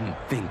 She didn't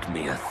think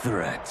me a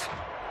threat.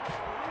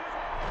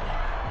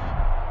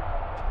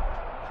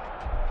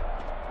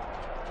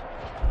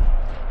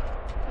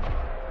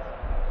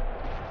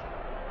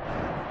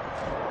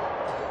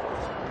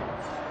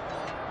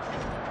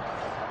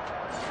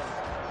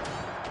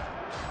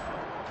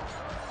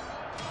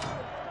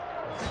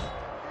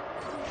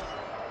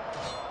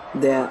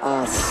 There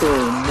are so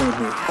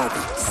many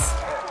habits.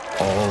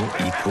 All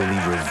equally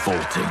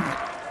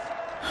revolting.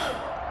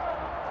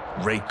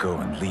 Reiko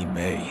and Li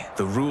Mei,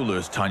 the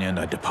rulers Tanya and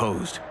I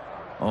deposed,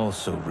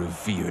 also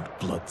revered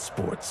blood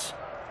sports.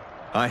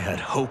 I had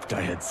hoped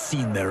I had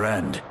seen their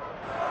end.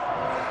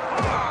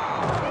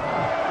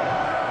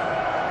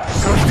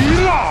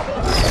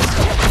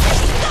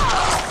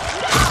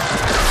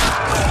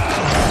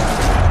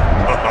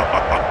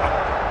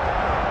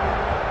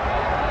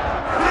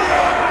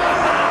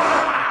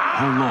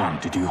 How long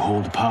did you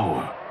hold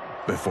power?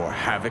 Before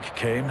Havoc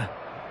came?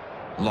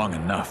 Long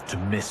enough to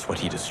miss what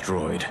he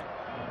destroyed.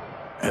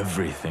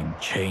 Everything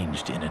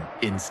changed in an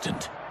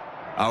instant.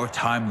 Our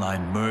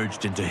timeline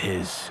merged into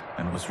his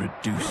and was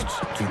reduced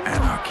to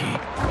anarchy.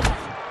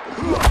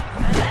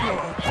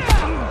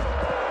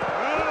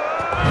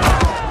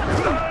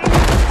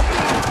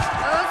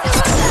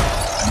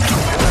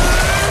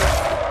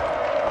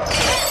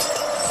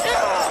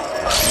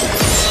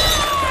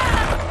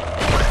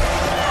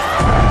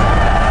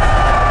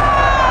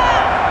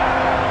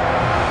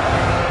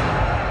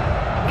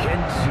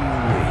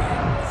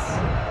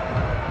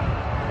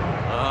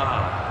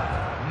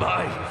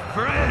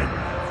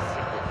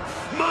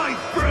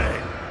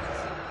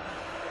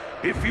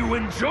 If you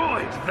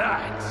enjoyed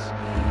that,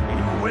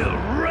 you will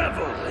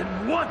revel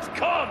in what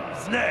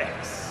comes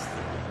next.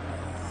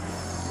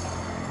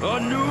 A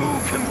new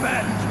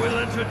combatant will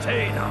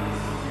entertain us.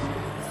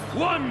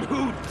 One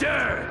who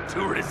dared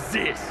to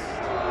resist.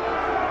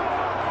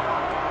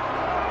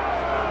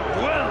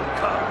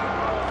 Welcome,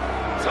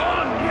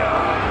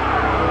 Tanya!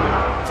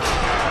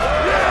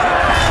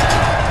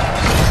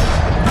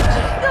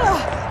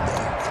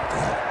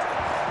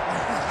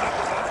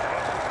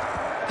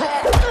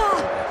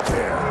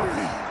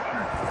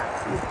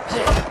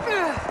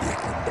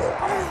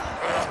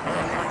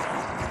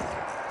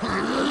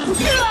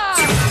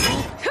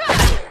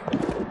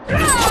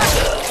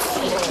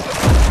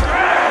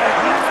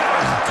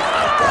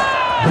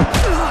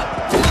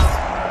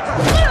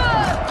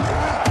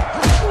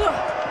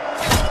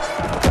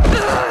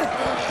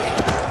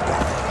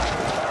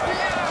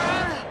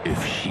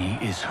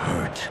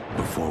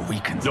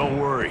 Don't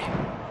worry.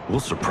 We'll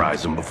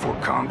surprise them before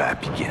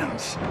combat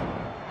begins.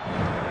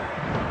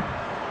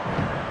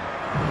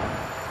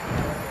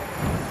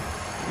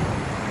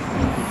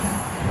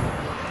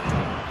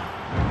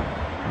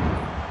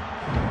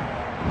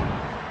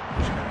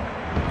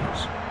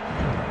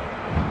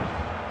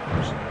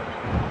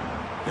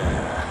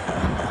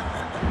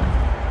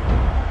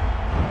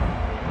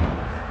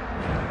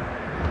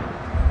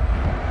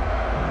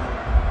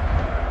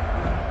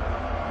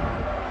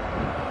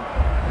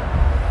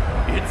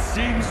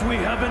 Seems we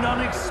have an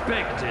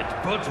unexpected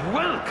but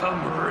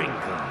welcome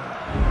wrinkle.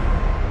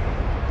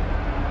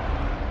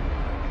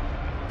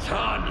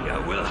 Tanya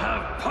will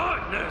have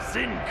partners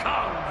in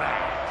combat.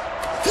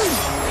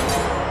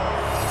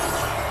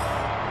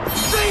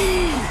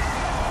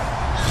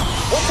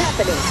 What's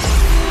happening?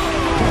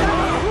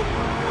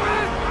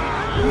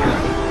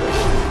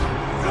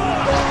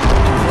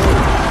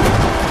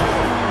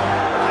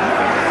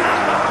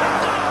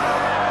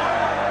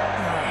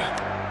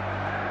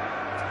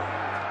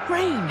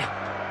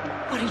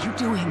 What are you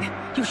doing?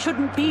 You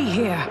shouldn't be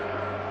here.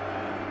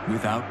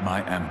 Without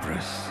my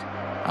Empress,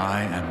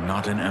 I am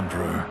not an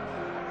Emperor.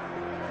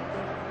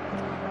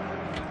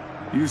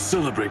 You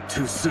celebrate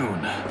too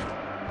soon.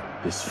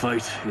 This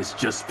fight is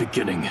just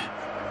beginning.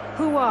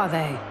 Who are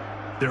they?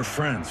 They're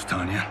friends,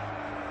 Tanya.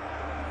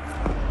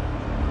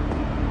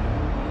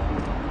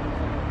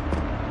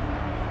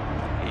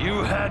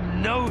 You had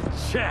no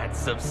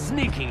chance of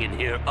sneaking in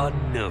here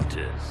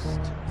unnoticed.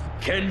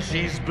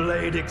 Kenshi's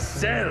blade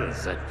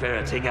excels at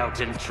ferreting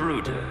out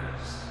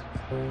intruders.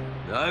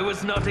 I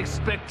was not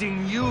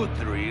expecting you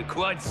three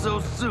quite so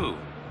soon.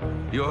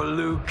 Your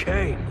Liu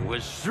Kang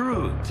was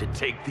shrewd to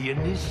take the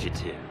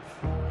initiative.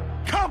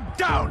 Come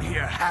down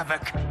here,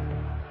 Havoc!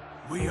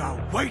 We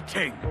are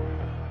waiting!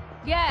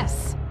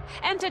 Yes!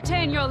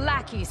 Entertain your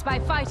lackeys by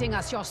fighting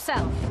us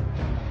yourself.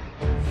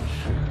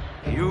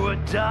 You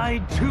would die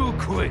too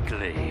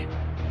quickly.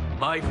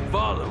 My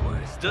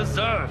followers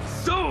deserve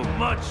so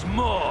much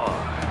more!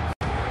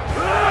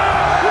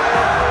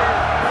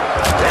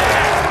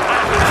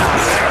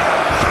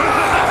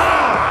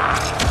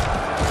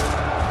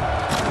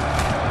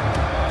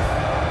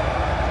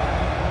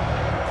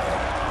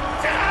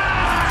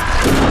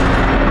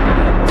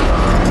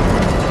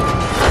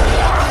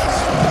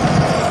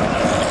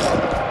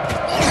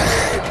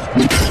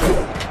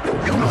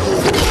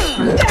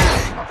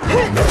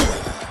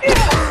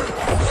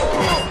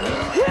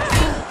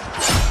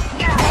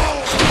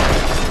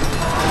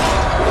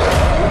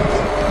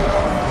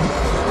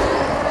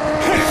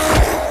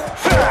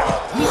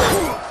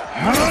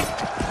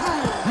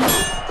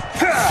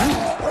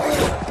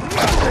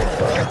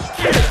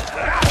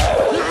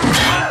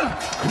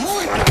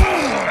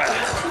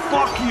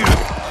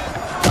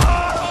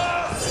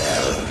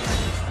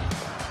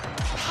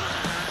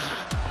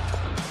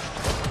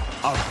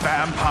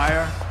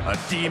 A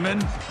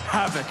demon?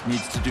 Havoc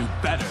needs to do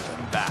better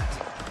than that.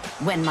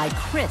 When my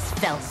Chris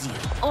fells you,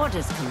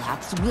 Order's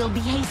collapse will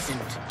be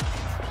hastened.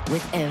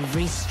 With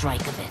every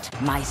strike of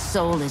it, my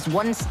soul is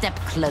one step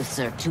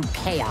closer to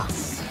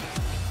chaos.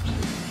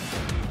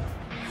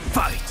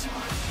 Fight!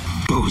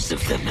 Both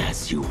of them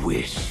as you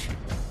wish.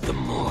 The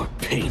more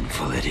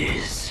painful it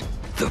is,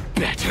 the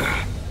better.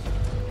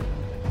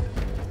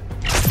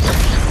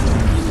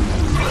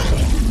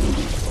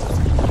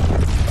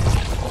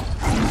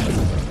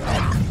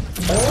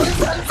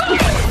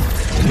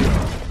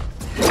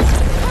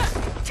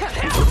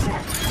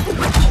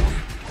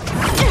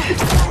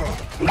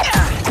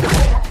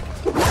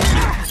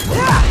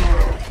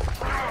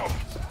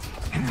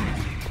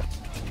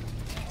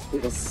 We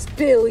will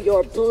spill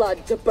your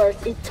blood to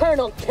birth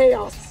eternal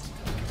chaos.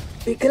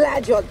 Be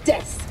glad your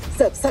deaths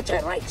serve such a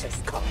righteous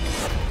cause.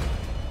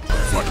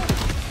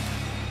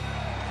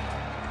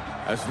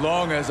 As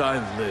long as I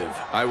live,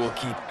 I will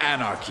keep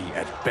anarchy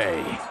at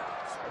bay.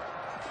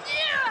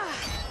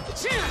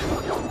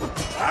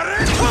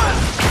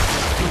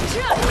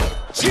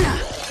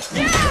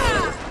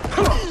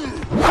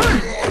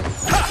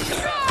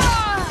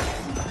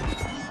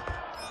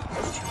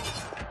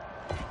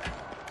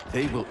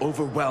 They will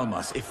overwhelm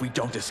us if we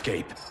don't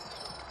escape.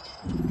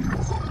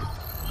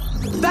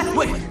 That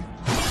way!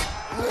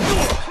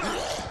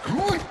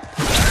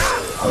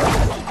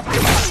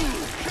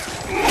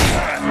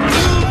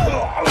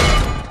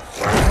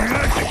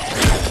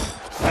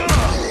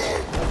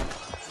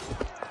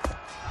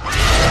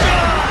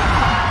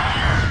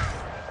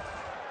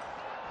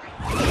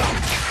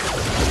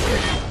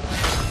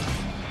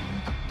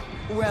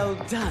 Well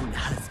done,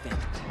 husband.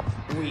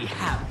 We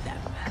have them.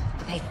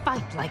 They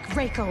fight like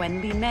Reiko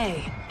and Li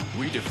Mei.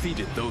 We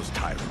defeated those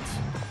tyrants.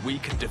 We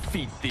can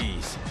defeat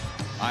these.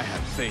 I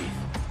have faith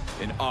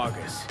in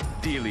Argus,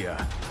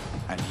 Delia,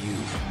 and you.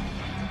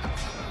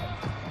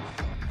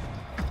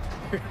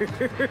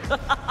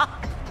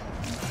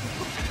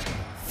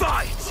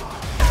 Fight!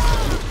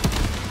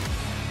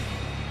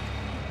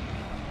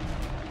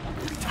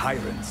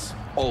 Tyrants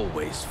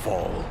always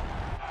fall.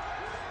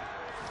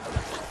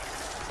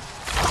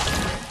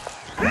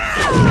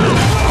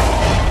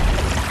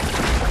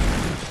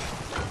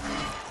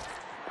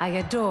 I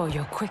adore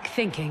your quick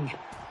thinking.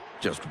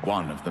 Just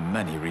one of the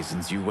many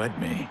reasons you wed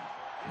me.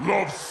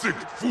 Love-sick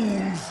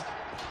fools!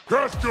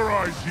 Cast your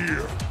eyes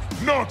here,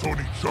 not on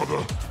each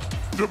other,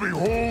 to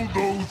behold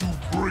those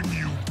who bring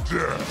you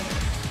death.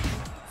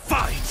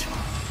 Fight!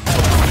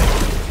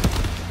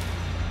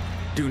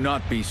 Do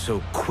not be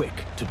so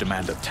quick to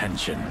demand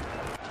attention.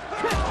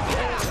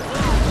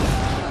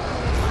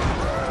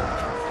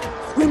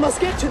 We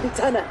must get to the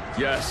tunnel.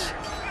 Yes,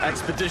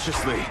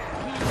 expeditiously.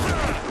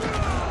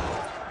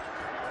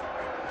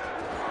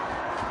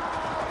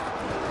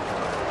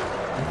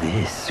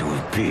 This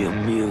will be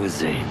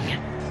amusing.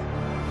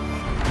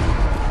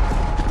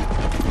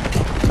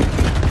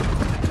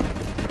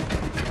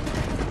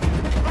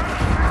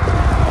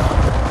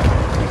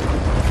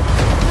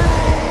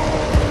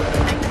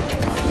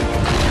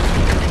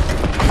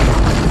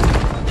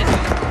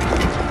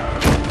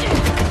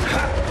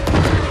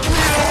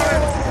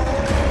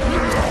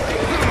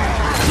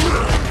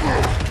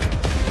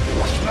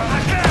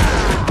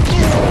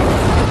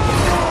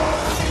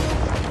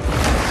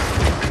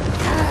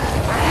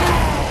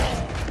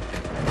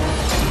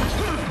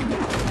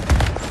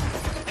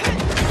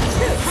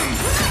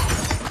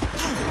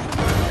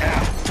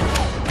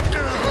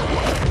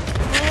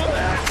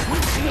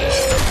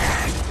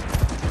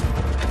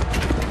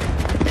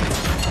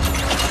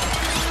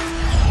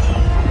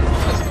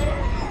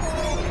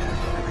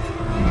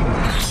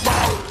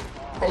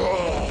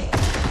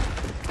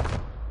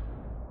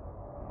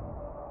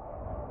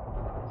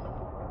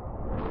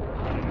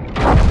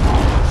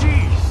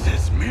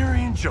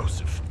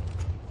 Joseph.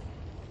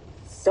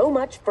 So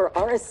much for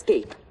our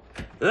escape.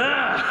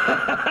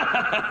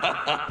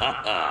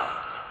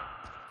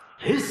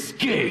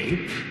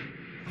 Escape?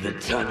 The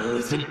tunnel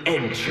is an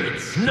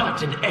entrance,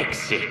 not an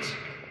exit.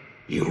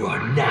 You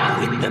are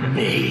now in the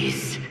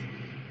maze.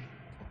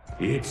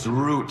 Its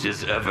route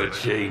is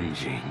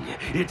ever-changing.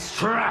 Its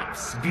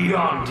traps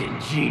beyond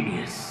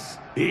ingenious.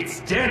 Its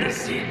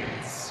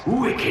denizens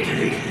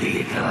wickedly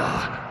lethal.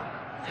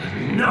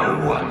 No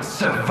one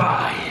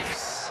survives.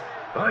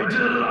 I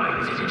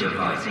delight in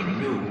devising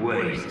new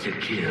ways to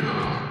kill.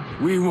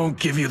 We won't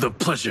give you the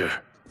pleasure.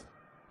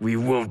 We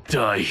won't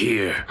die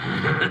here.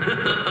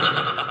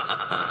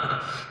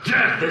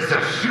 Death is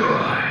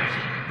assured.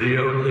 The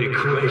only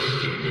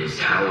question is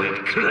how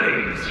it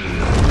claims you.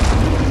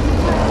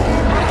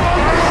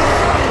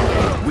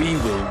 We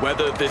will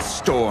weather this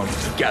storm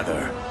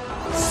together.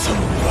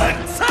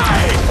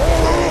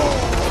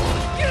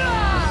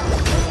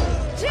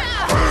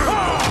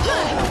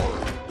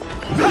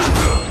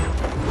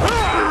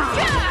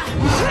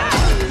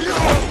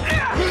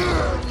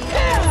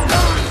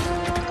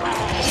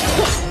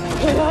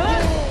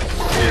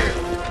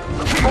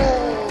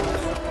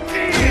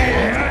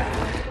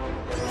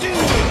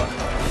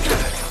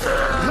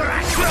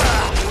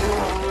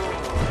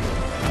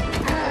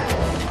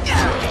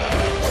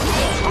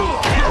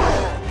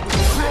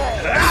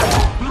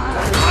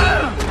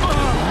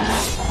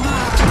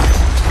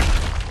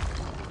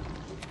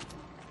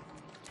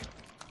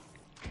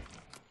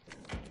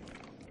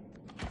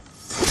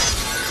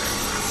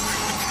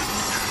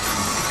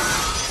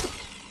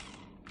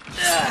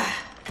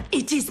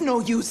 It is no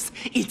use.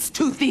 It's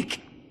too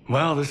thick.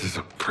 Well, this is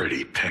a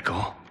pretty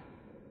pickle.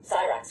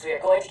 Cyrax, we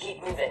are going to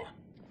keep moving.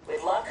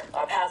 With luck,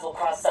 our paths will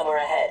cross somewhere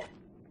ahead.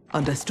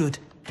 Understood.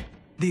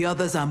 The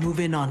others are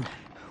moving on.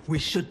 We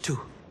should too.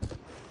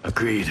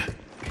 Agreed.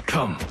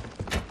 Come.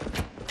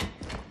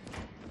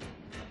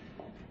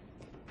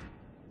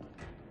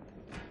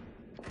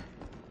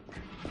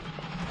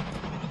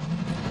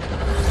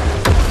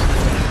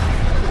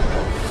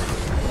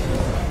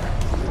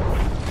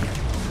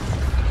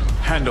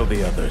 Handle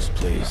the others,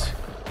 please.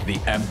 The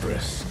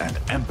Empress and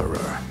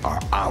Emperor are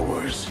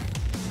ours.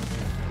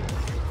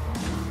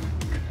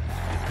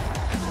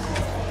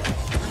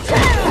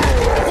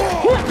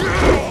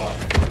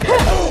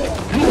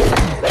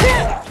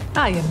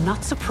 I am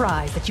not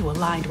surprised that you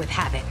aligned with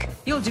Havoc.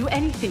 You'll do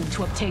anything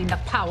to obtain the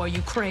power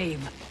you crave.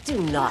 Do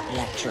not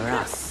lecture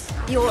us.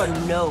 You're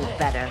no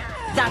better.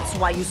 That's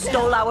why you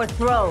stole our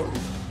throne.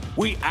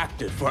 We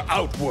acted for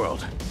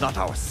Outworld, not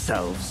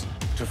ourselves.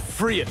 To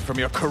free it from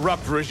your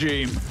corrupt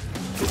regime.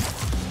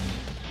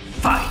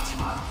 Fight!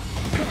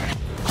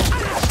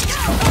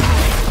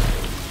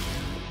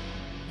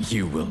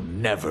 You will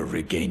never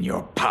regain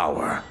your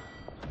power.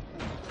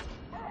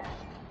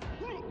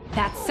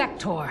 That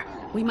Sector.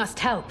 We must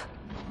help.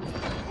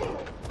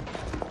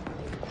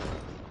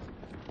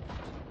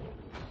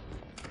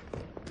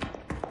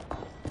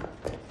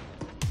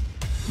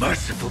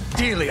 Merciful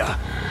Delia!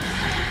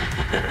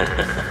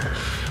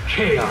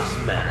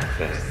 Chaos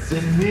manifests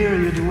in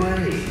myriad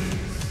ways.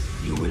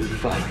 You will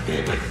fight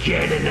them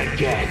again and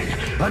again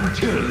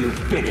until you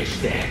finish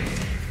them.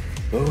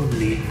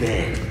 Only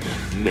then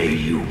may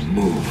you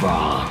move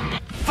on.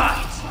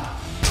 Fight!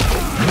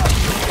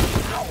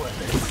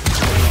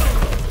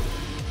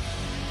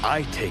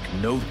 I take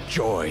no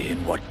joy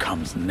in what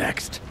comes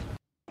next.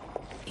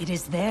 It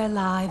is their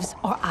lives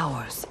or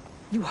ours.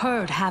 You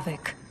heard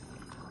Havoc.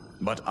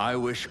 But I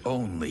wish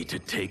only to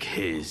take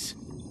his.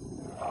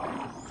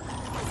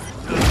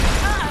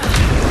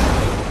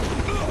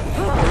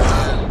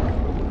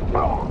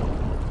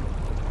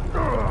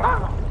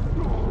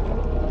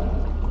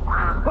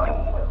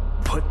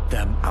 Put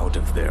them out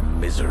of their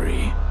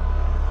misery.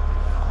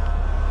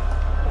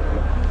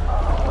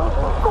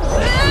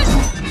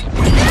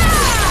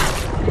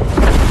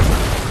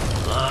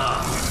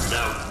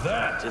 Now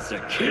that is a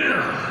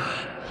kill!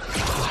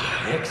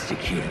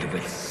 Executed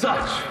with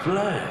such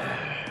flair.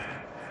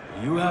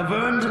 You have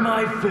earned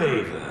my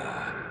favor,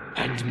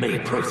 and may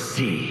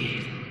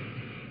proceed.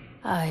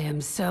 I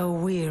am so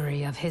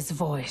weary of his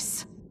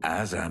voice.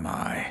 As am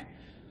I.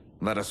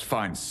 Let us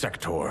find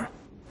Sector.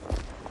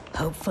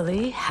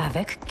 Hopefully,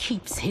 Havoc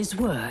keeps his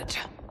word.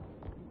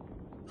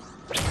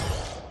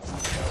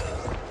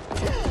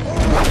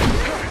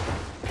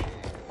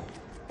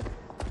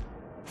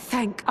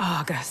 Thank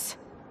Argus.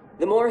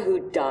 The more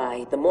who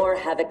die, the more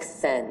Havoc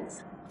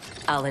sends.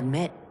 I'll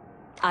admit,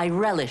 I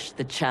relish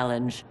the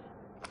challenge.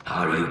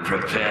 Are you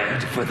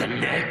prepared for the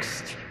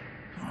next?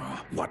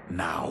 What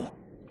now?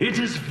 It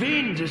is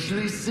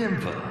fiendishly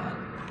simple.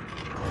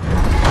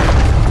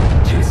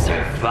 To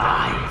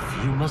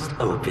survive, you must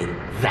open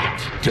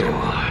that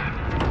door.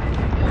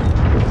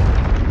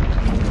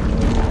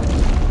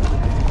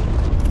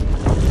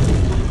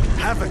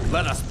 Havoc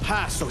let us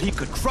pass so he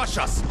could crush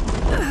us!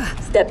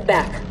 Step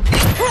back.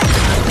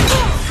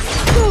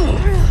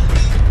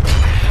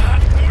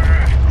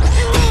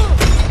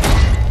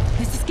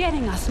 This is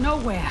getting us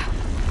nowhere.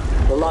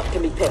 The lock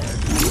can be picked,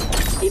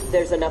 if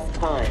there's enough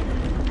time.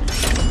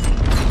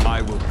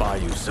 I will buy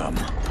you some.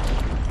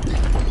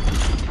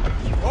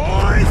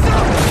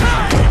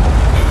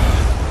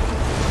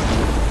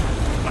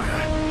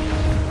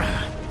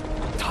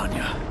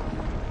 Tanya,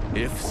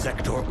 if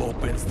Sector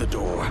opens the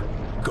door,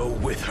 go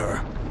with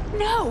her.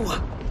 No!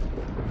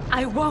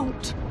 I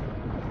won't.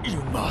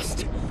 You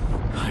must.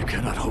 I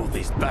cannot hold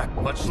these back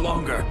much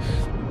longer.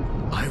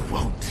 I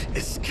won't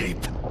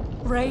escape.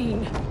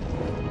 Rain.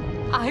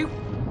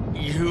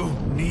 You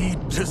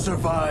need to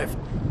survive.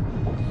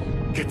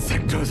 Get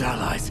Sector's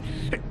allies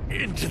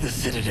into the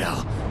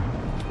Citadel.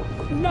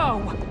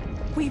 No!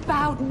 We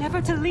vowed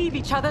never to leave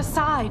each other's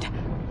side.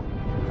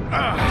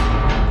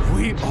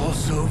 We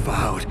also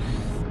vowed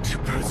to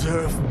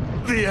preserve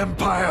the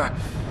Empire.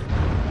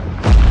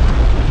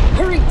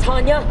 Hurry,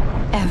 Tanya!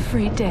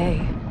 Every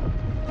day,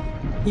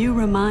 you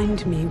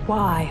remind me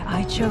why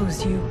I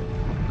chose you.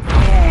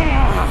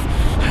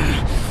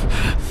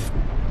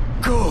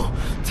 Go,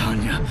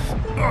 Tanya.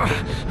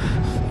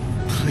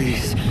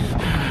 Please.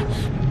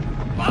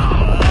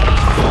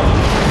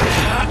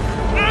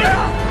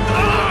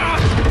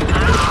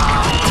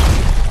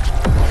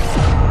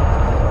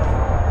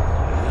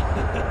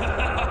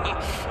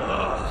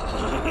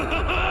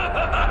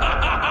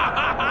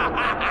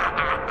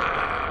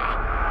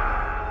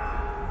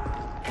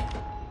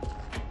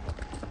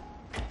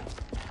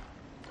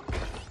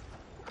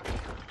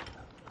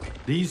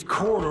 These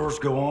corridors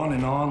go on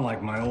and on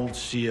like my old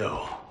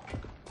CO.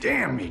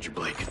 Damn, Major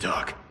Blade could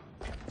talk.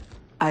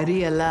 I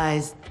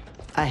realize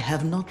I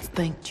have not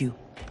thanked you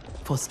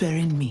for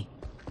sparing me.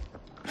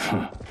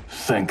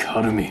 Thank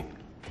Harumi.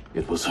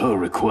 It was her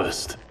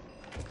request.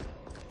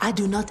 I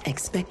do not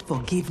expect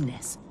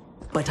forgiveness,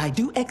 but I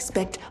do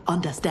expect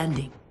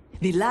understanding.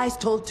 The lies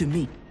told to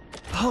me.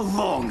 How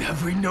long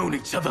have we known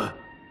each other?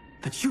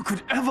 That you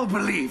could ever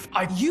believe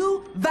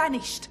You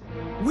vanished,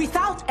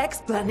 without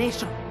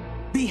explanation.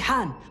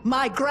 Bihan,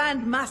 my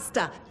Grand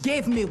Master,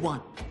 gave me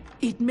one.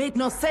 It made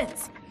no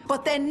sense,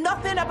 but then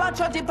nothing about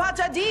your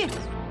departure did.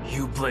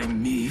 You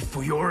blame me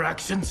for your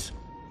actions?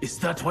 Is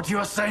that what you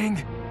are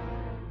saying?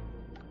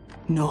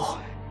 No.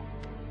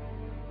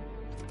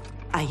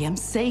 I am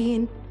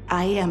saying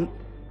I am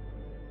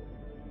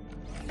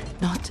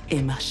not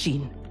a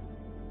machine.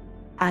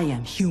 I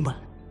am human.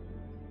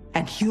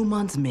 And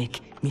humans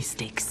make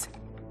mistakes.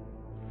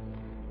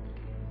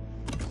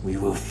 We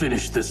will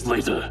finish this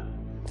later.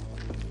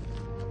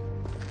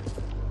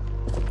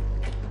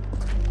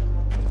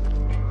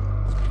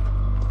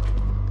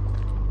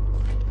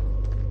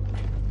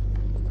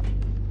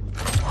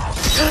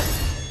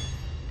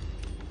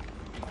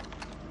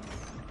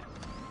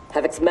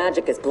 Havoc's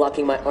magic is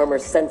blocking my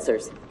armor's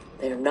sensors.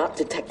 They are not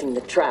detecting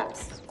the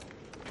traps.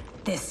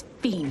 This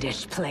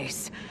fiendish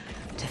place.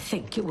 To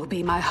think it will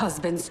be my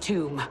husband's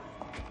tomb.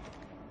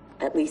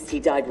 At least he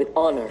died with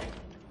honor,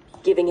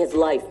 giving his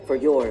life for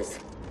yours.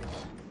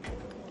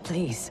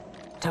 Please,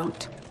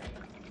 don't.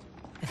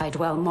 If I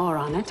dwell more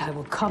on it, I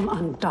will come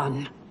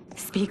undone.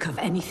 Speak of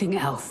anything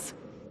else.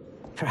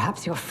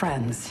 Perhaps your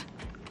friends.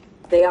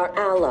 They are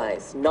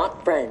allies,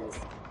 not friends.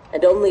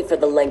 And only for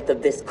the length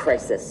of this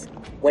crisis.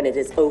 When it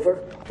is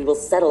over, we will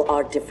settle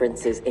our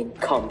differences in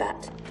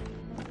combat.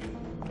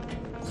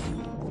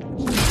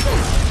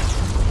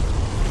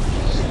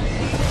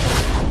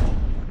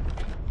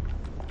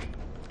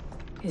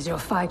 Is your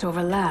fight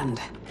over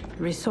land?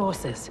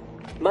 Resources?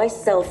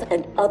 Myself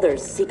and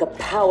others seek a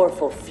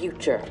powerful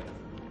future.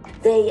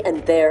 They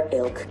and their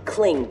ilk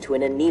cling to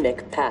an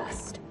anemic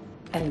past.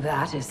 And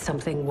that is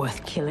something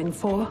worth killing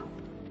for?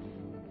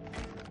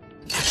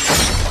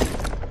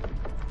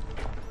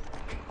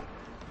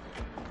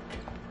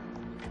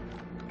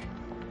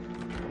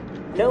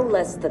 No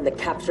less than the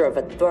capture of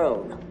a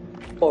throne,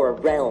 or a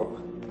realm.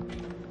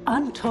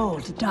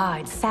 Untold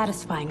died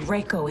satisfying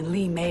Reiko and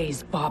Li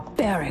Mei's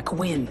barbaric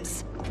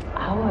whims.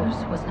 Ours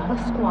was not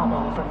a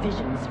squabble over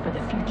visions for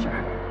the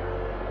future.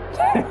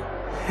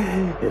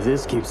 If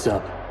this keeps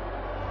up,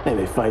 they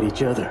may fight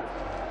each other.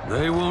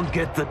 They won't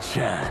get the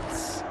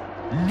chance.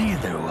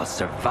 Neither will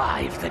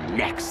survive the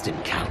next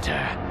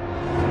encounter.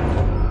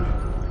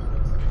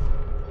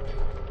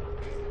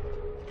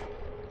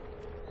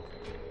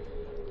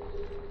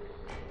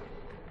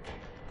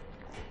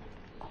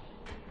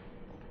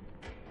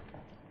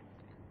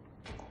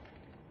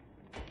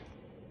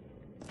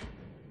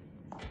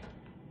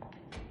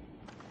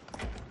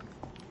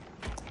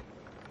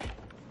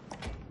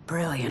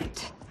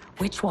 Brilliant.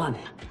 Which one?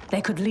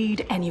 They could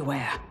lead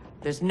anywhere.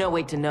 There's no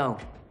way to know.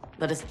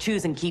 Let us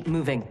choose and keep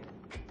moving.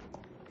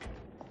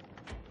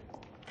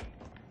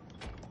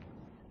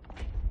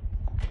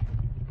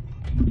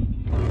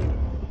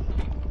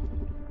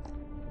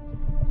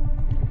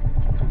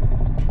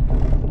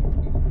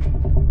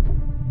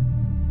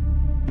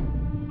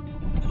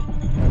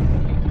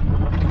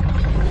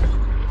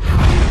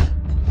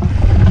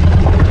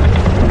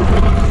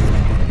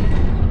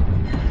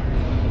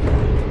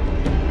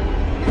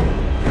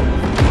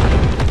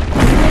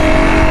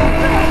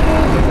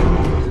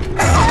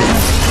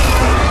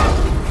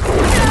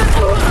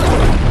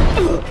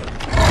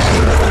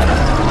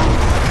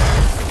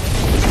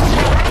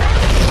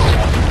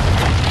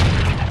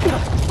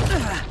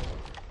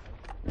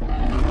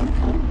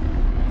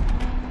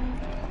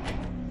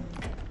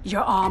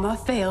 Your armor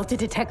failed to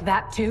detect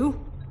that too?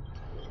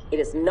 It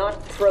is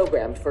not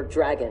programmed for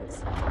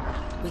dragons.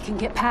 We can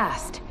get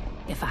past,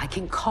 if I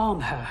can calm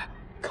her.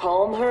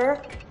 Calm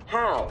her?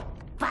 How?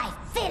 By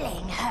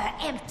filling her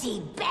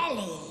empty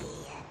belly.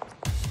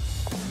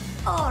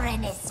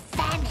 Orin is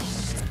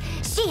famished.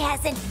 She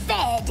hasn't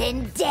fed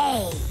in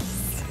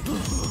days.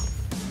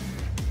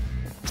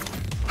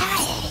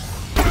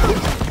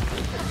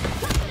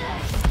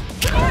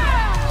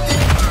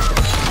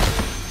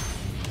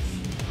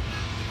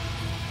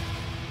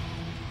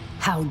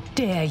 How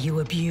dare you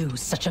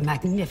abuse such a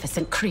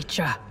magnificent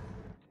creature?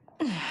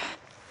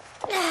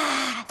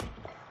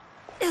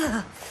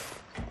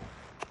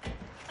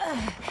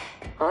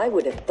 I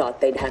would have thought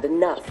they'd had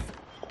enough.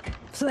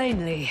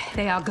 Plainly,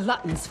 they are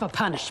gluttons for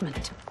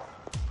punishment.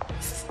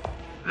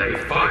 They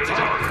fight to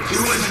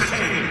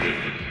entertain me.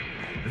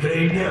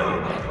 They know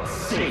I will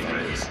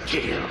savor this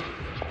kill.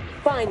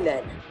 Fine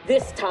then.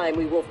 This time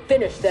we will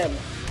finish them.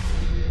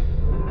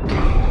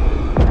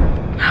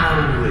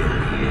 How will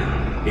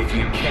you, if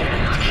you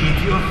cannot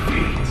keep your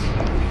feet?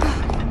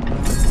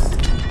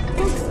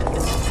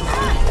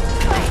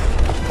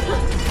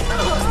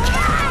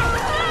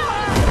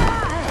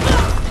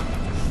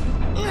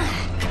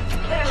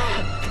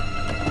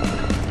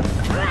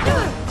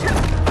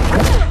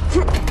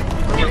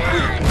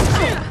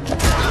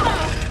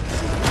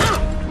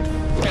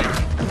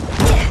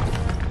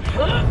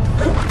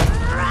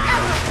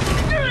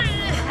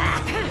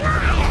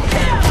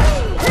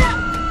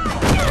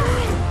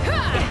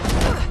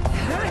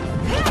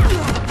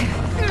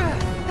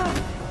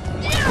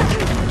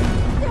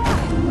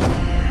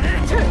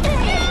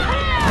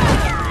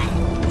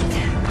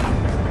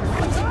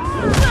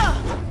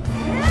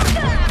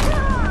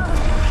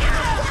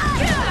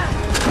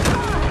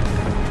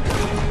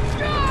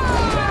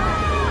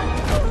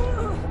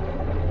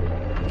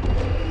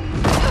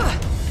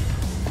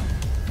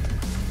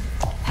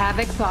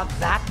 Havoc thought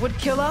that would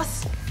kill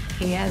us?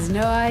 He has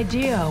no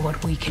idea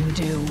what we can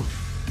do.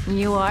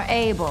 You are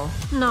able,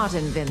 not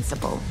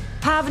invincible.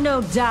 Have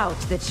no doubt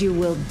that you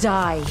will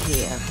die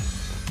here.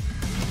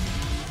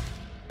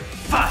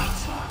 Fight!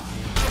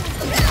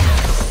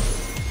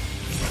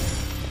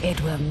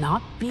 It will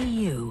not be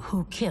you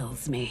who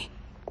kills me.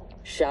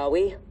 Shall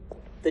we?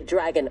 The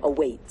dragon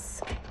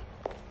awaits.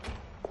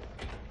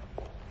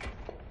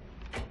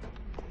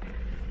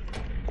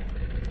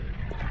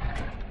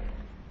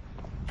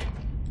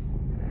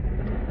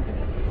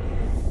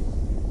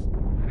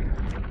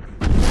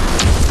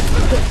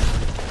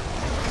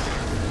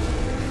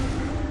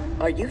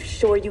 Are you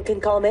sure you can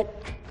calm it?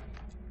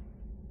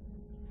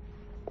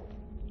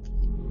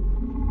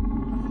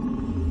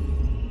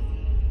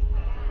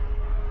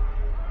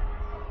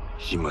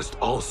 He must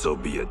also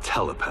be a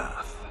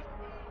telepath.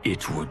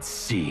 It would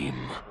seem.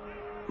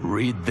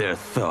 Read their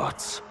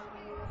thoughts.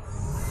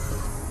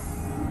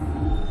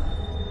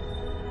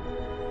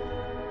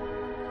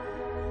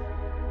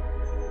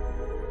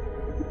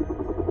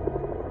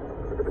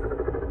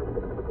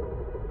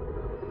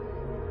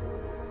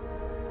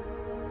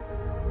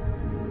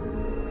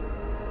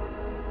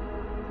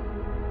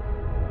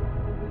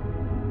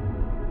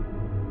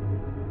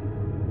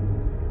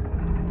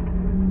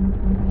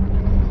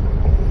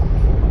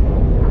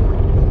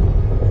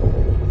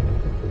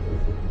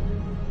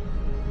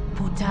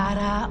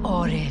 Putara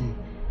Orin,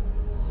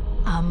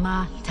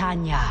 Ama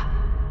Tanya,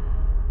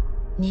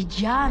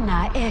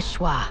 Nijana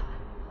Eshwa,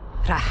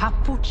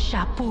 Rahaput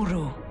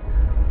Shapuru.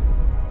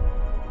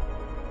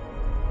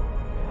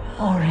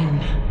 Orin,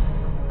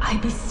 I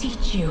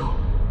beseech you,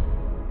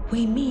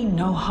 we mean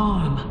no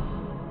harm.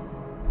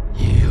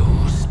 You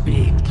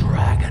speak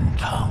dragon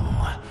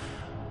tongue,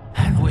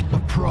 and with the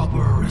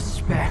proper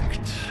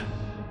respect.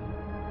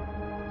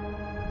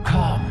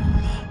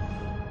 Come,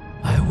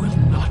 I will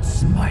not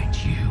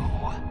smite you.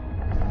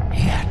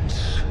 Yet.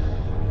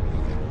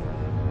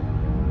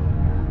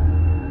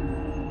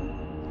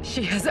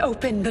 She has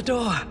opened the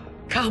door.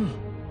 Come.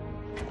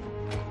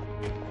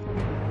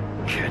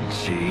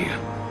 Kenshi,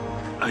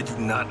 I do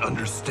not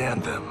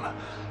understand them.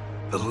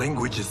 The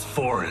language is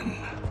foreign.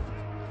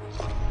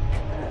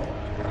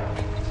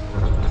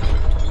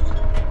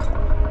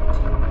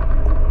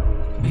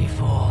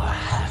 Before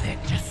Havoc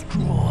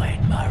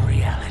destroyed my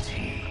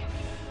reality,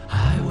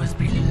 I was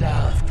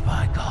beloved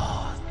by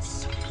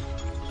gods.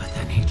 But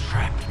then he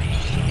trapped me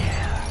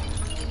here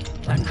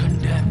and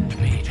condemned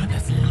me to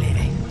this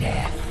living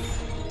death.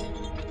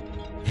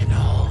 In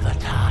all the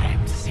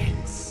time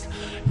since,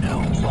 no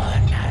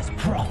one has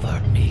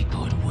proffered me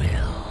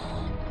goodwill.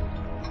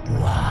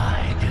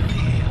 Why do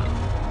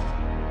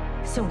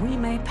you? So we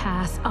may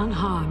pass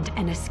unharmed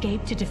and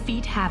escape to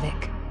defeat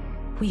Havoc.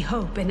 We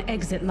hope an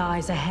exit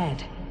lies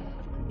ahead.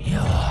 Your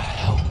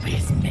hope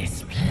is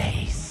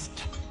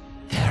misplaced.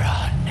 There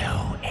are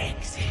no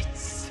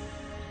exits.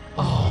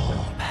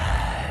 All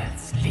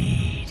paths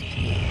lead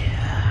here.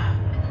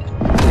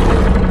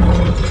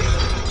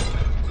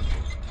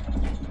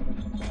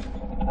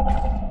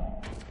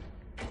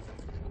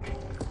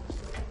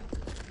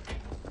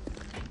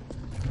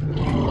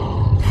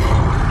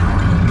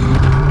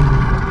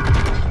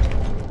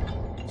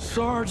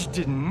 Sarge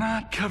did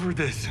not cover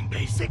this in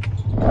basic.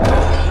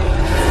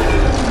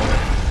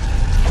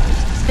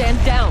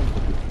 Stand down.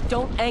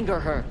 Don't anger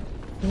her.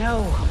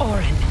 No,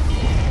 Orin.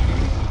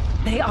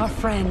 They are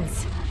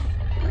friends.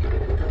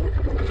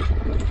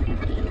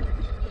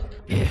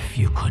 If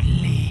you could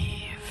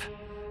leave,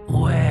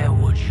 where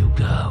would you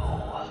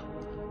go?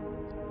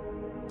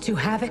 To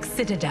Havoc's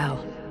Citadel,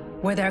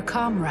 where their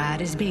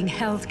comrade is being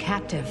held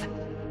captive.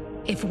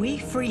 If we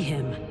free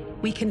him,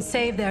 we can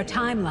save their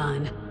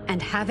timeline,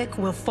 and Havoc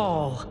will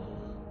fall.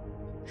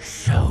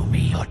 Show me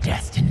your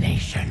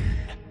destination.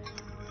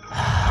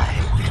 I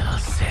will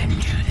send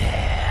you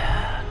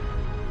there.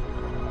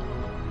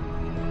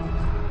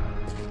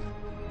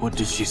 What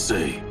did she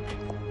say?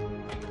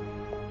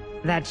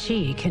 That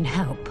she can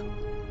help.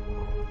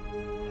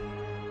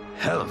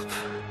 Help?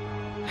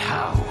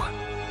 How?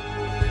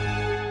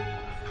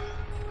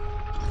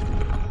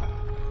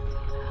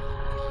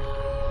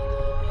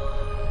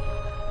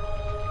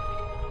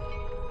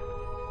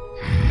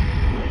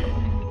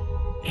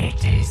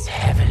 It is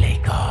heavily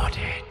guarded.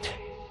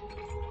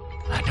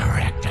 A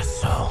direct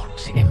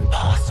assault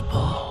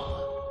impossible.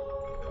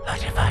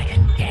 But if I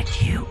can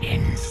get you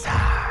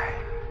inside...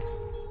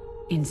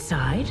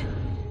 Inside?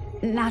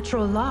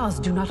 Natural laws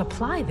do not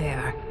apply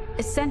there.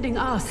 Sending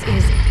us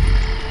is...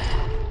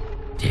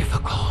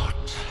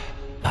 difficult,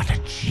 but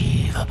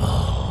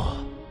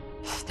achievable.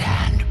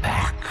 Stand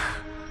back.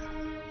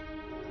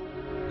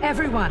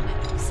 Everyone,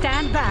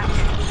 stand back!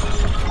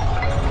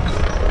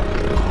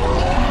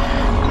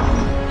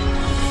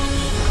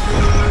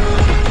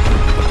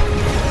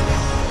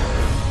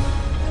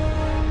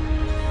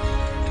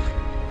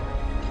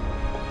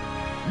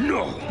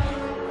 No!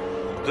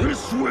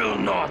 This will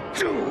not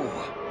do!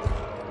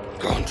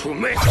 Going to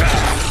make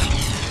that!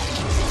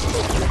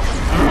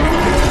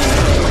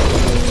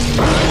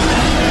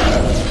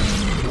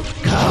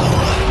 Go!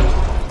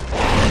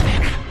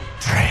 Havoc,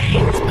 train.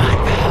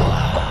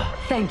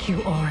 Thank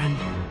you, Orin.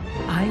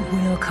 I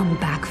will come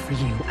back for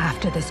you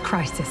after this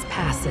crisis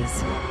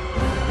passes.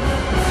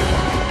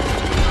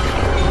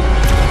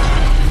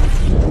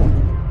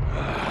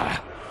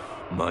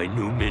 My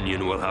new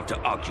minion will have to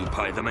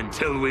occupy them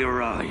until we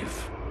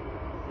arrive.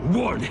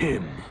 Warn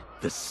him!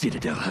 The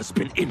Citadel has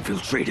been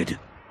infiltrated.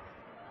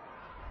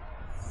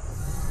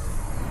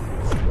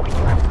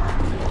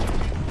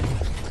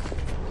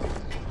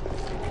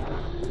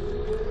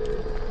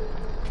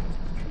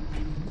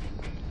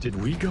 Did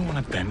we go on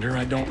a bender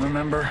I don't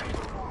remember?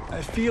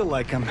 I feel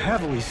like I'm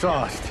heavily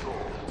sauced.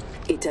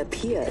 It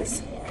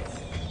appears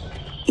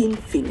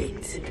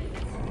infinite.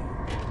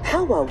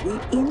 How are we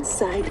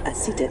inside a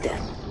citadel?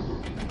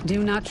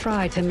 Do not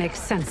try to make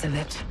sense of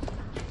it.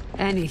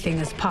 Anything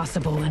is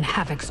possible in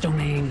Havoc's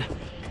domain.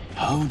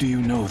 How do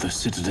you know the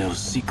Citadel's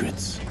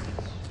secrets?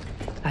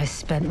 I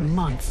spent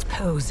months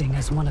posing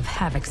as one of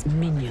Havoc's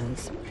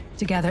minions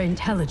to gather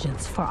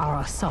intelligence for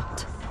our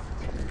assault.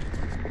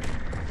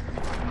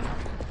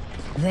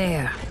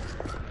 There.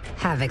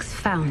 Havoc's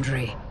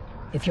foundry.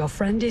 If your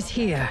friend is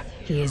here,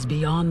 he is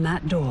beyond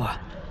that door.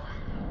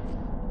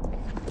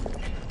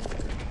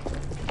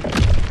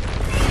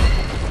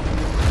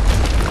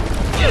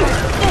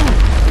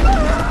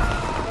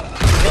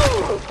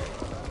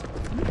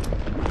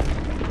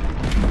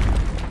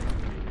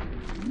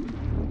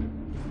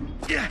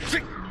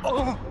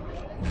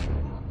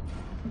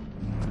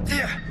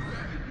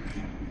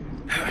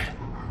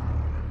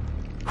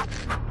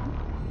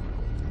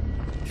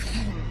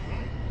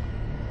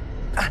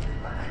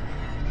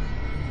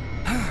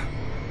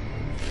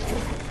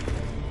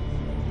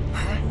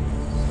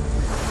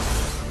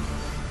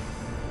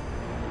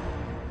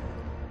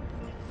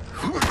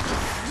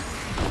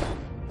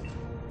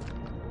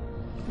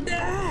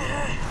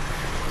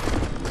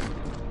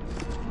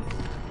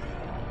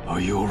 Are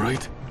you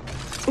alright?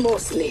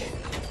 Mostly.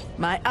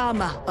 My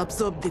armor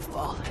absorbed the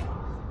fall.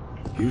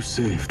 You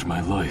saved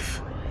my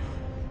life.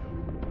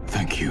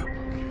 Thank you.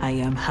 I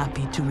am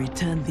happy to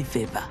return the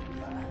favor.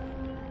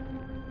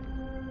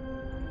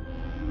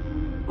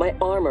 My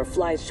armor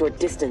flies short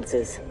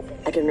distances.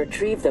 I can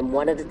retrieve them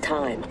one at a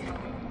time.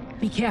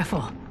 Be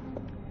careful.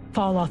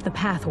 Fall off the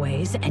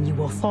pathways and you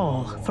will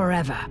fall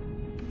forever.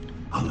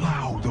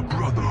 Allow the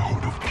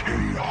Brotherhood of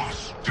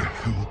Chaos to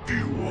help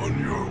you on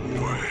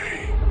your way.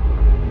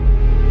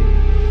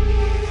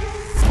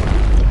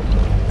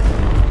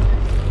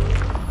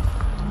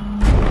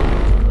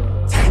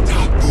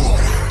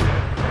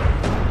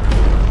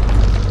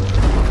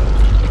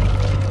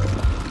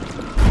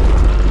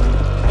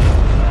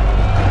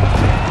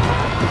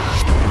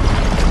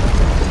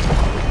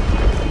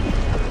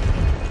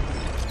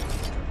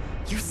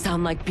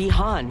 Sound like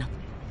Bihan.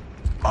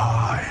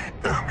 I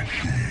am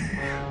he,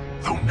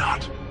 though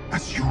not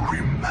as you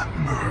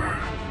remember.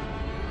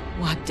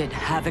 What did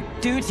Havoc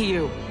do to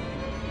you?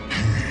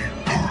 He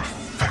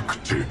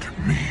perfected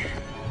me,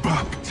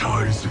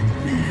 baptizing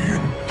me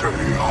in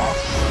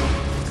chaos.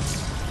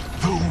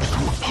 Those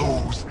who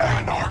oppose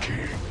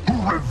anarchy, who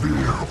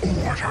revere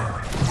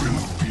order,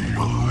 will be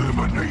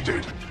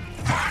eliminated.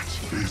 That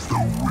is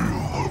the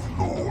will of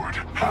Lord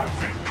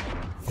Havoc.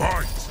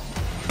 Fight!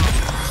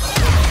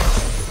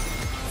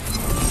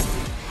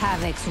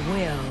 Havoc's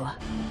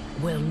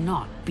will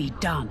not be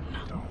done.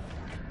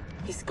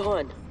 He's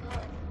gone.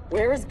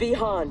 Where is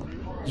Bihan?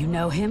 You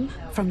know him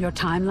from your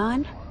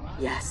timeline?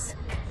 Yes,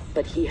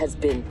 but he has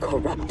been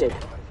corrupted.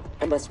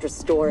 I must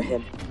restore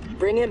him.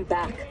 Bring him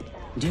back.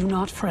 Do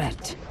not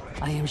fret.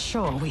 I am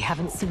sure we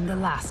haven't seen the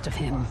last of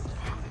him.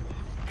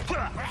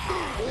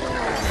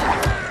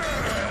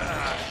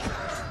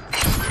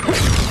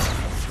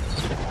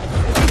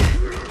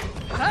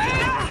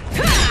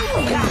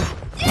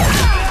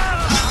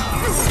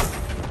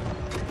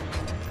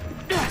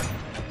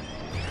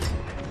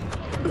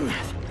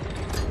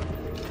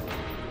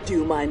 Do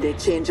you mind a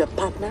change of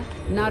partner?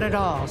 Not at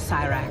all,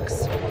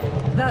 Cyrax.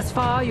 Thus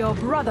far, your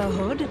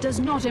Brotherhood does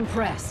not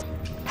impress.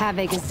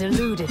 Havoc is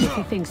deluded if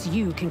he thinks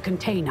you can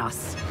contain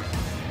us.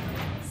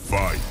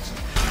 Fight!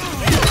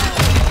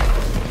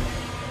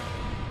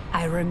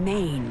 I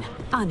remain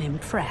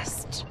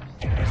unimpressed.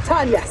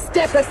 Tanya,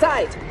 step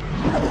aside!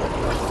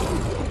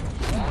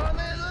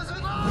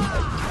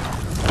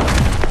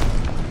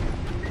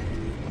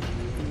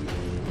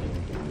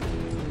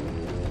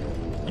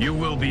 You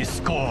will be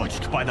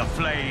scorched by the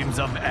flames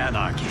of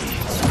anarchy.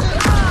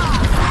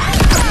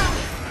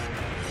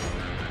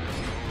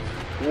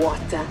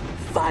 Water,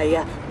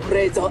 fire,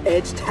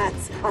 razor-edged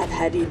hats. I've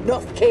had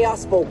enough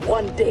chaos for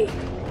one day.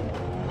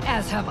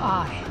 As have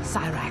I,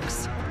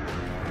 Cyrax.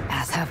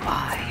 As have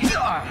I.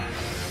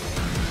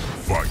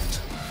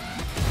 Fight!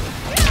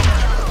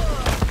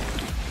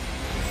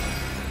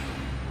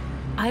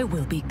 I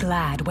will be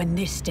glad when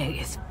this day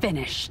is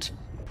finished.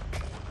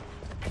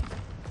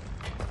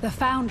 The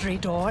foundry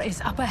door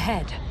is up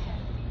ahead.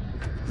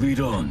 Lead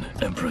on,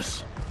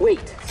 Empress.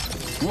 Wait.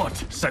 What,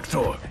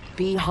 Sector?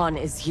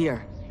 Bihan is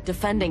here,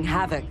 defending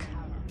Havoc.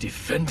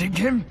 Defending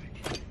him?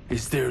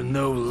 Is there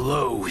no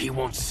low he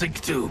won't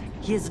sink to?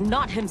 He is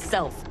not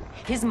himself.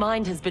 His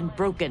mind has been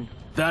broken.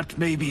 That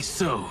may be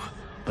so,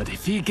 But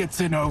if he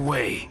gets in our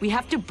way... We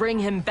have to bring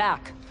him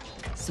back,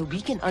 so we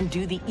can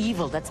undo the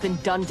evil that's been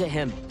done to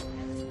him.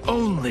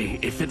 Only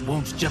if it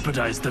won't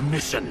jeopardize the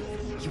mission.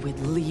 You would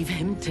leave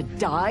him to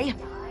die?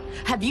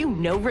 Have you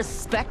no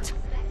respect?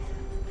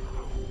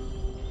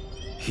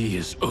 He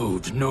is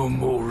owed no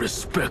more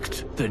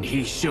respect than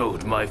he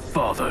showed my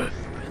father.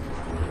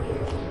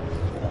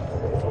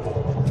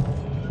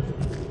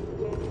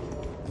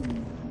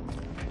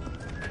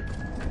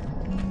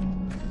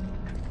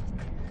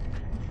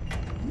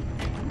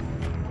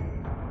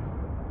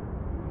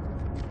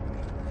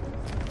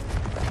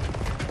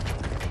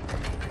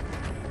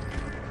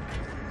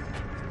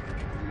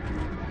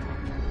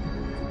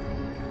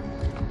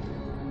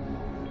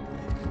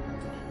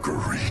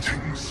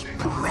 Greetings,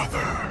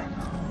 brother.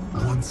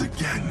 Once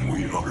again,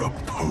 we are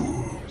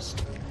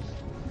opposed.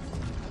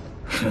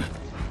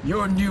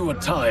 Your new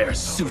attire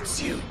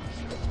suits you.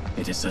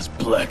 It is as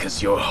black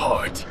as your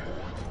heart.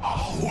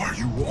 How are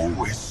you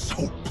always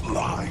so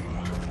blind?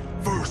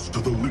 First to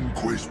the Lin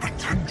Kuei's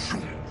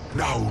potential,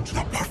 now to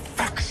the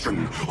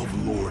perfection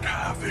of Lord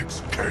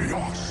Havoc's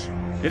chaos.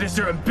 It is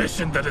your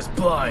ambition that is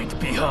blind,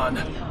 Bi-Han.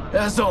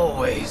 As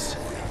always.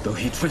 Though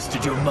he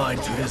twisted your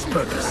mind to his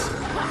purpose,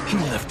 he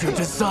left your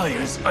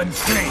desires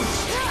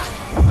unchanged.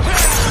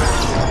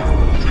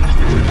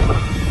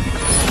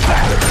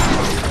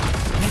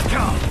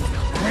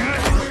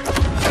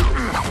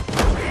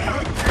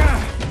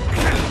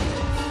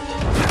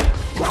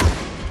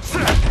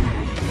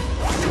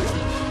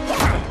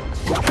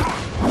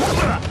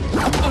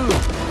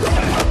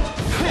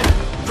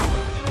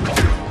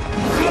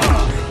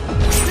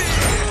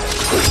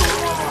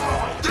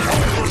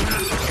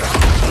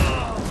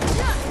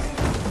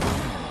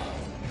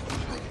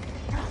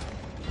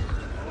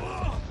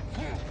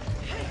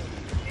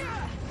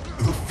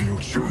 The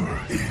future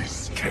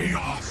is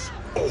chaos.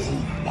 All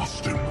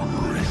must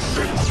embrace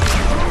it.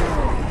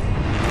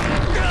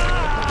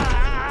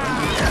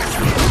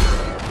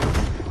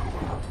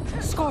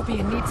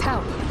 Scorpion needs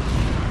help.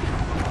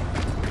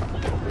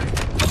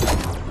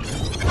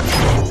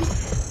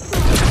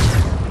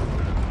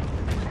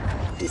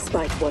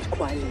 Despite what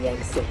Kuai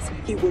Liang says,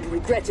 he would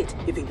regret it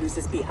if he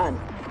loses Bi-Han.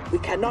 We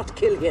cannot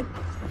kill him.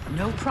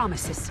 No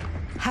promises.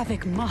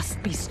 Havoc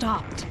must be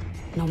stopped,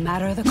 no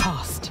matter the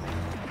cost.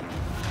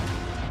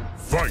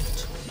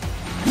 Fight!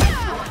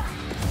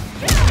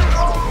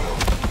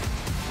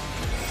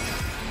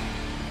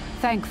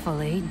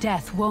 Thankfully,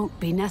 death won't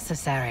be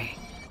necessary.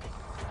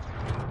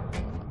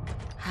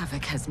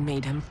 Havoc has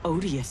made him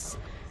odious.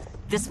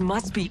 This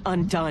must be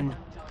undone.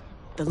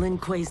 The Lin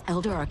Kuei's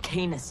Elder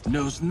Arcanist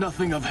knows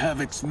nothing of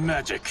Havoc's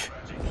magic.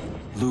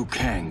 Liu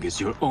Kang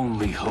is your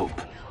only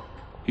hope.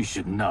 You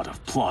should not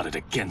have plotted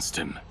against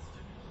him.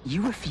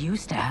 You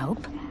refuse to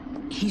help?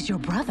 He's your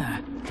brother.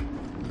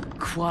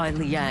 Kuai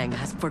Liang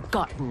has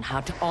forgotten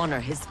how to honor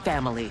his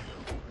family.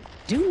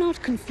 Do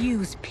not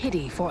confuse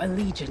pity for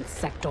allegiance,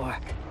 Sector.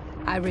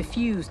 I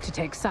refuse to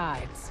take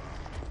sides.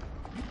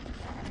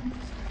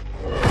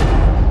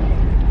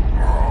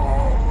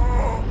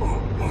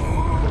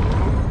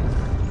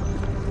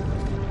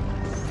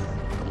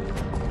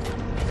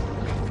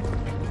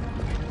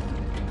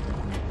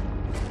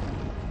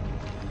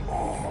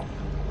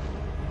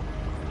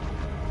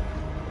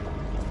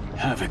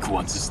 Havoc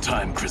wants his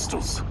time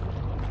crystals.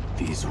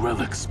 These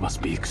relics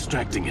must be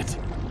extracting it.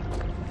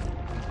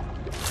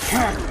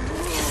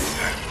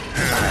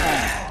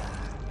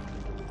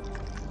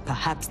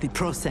 Perhaps the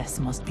process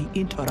must be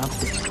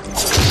interrupted.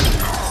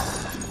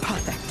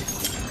 Perfect.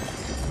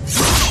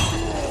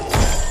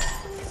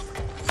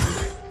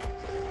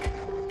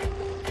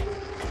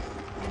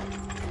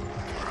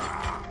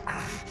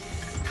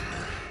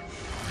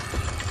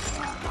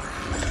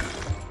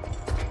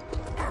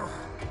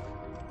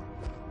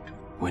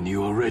 When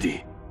you are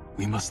ready,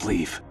 we must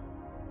leave.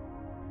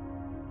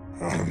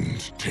 And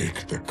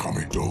take the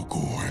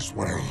Kamidogu as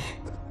well.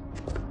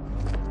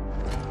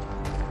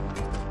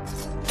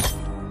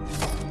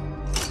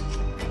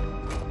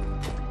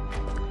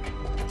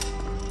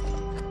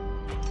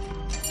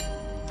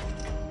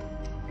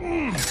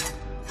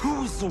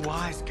 Who's the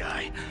wise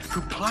guy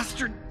who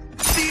plastered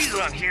these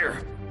on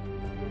here?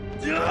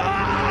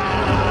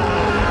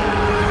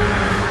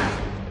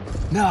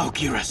 Now,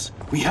 Geras,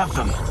 we have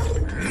them.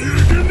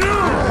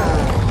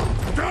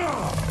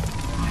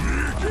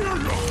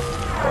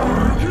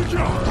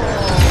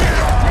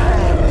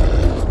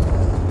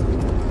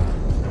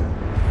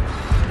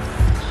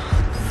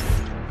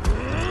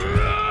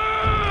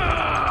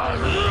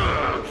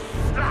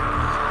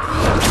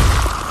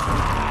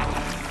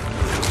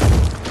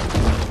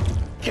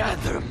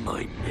 Gather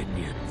my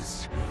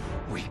minions.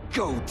 We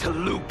go to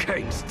Liu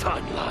Kang's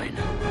timeline.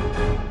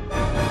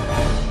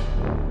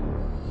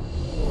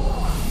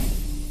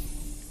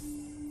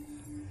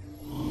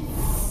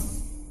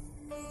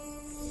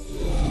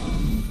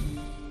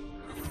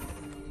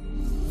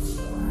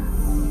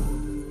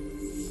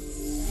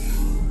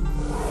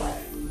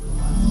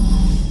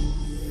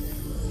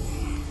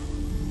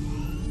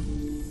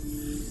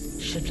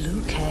 Should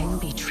Liu Kang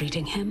be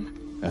treating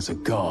him? As a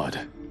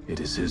god, it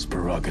is his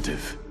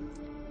prerogative.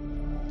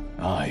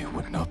 I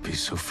would not be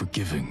so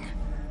forgiving.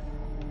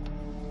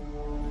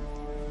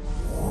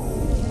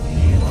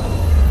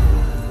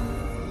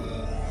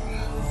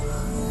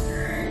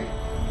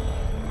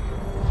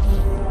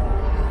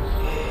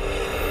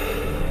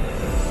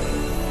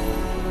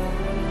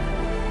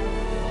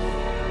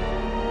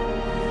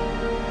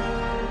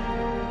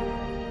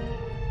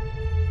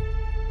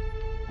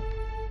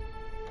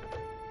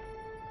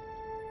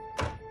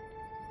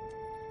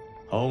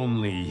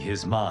 Only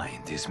his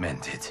mind is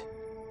mended.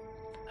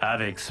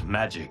 Havoc's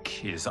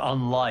magic is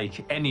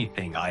unlike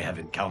anything I have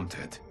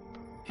encountered.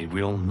 It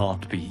will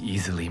not be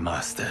easily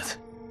mastered.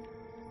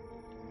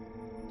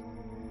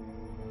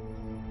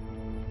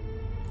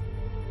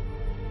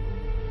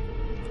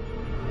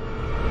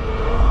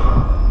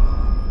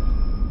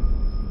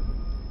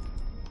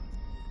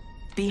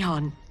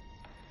 Bihan,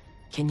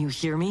 can you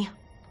hear me?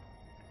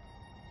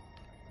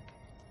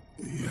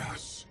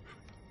 Yes,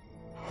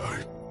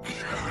 I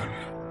can.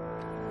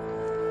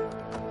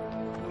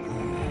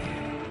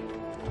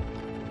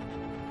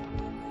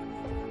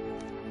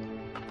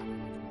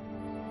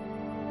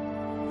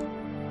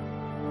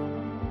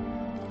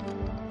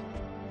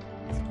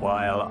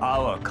 While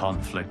our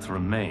conflict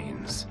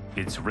remains,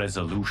 its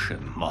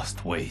resolution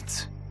must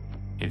wait.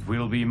 It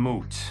will be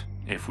moot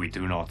if we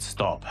do not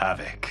stop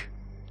Havoc.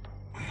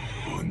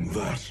 On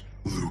that,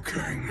 Liu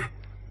Kang,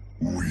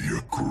 we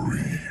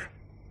agree.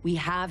 We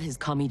have his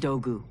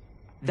Kamidogu.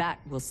 That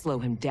will slow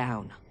him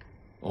down.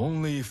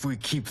 Only if we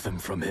keep them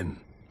from him.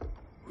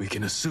 We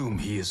can assume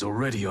he is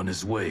already on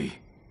his way.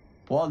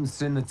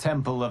 Once in the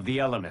Temple of the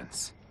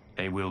Elements,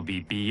 they will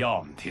be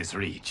beyond his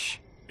reach.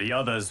 The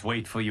others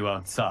wait for you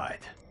outside.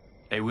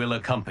 They will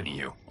accompany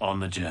you on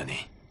the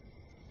journey.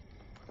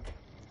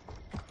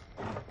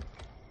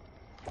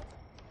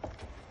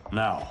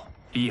 Now,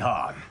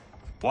 Bihan,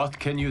 what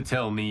can you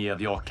tell me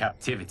of your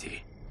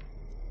captivity?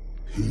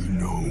 He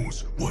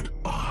knows what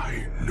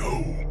I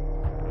know.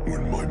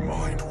 When my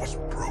mind was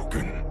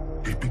broken,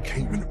 it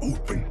became an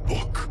open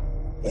book.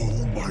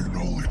 All my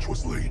knowledge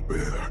was laid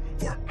bare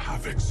for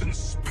Havoc's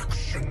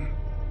inspection.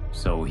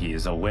 So he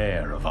is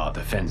aware of our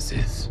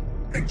defenses.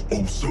 And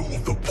also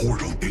of the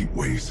portal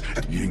gateways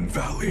at Ying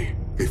Valley.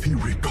 If he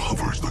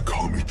recovers the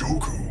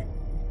Kamidogu,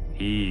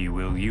 he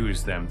will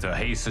use them to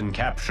hasten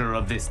capture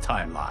of this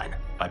timeline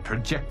by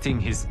projecting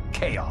his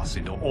chaos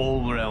into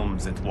all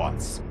realms at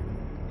once.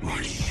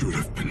 I should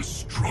have been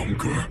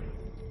stronger.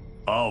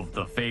 Of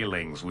the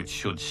failings which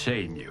should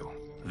shame you,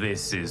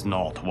 this is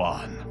not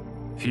one.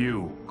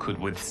 Few could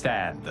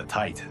withstand the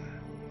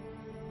Titan.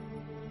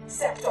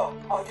 Sector,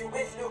 are you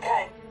with Liu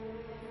Kang?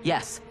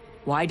 Yes.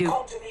 Why do...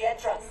 Come to the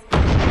entrance.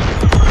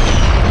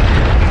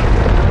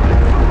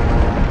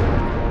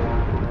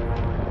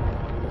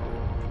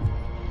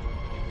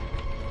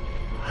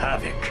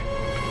 Havoc.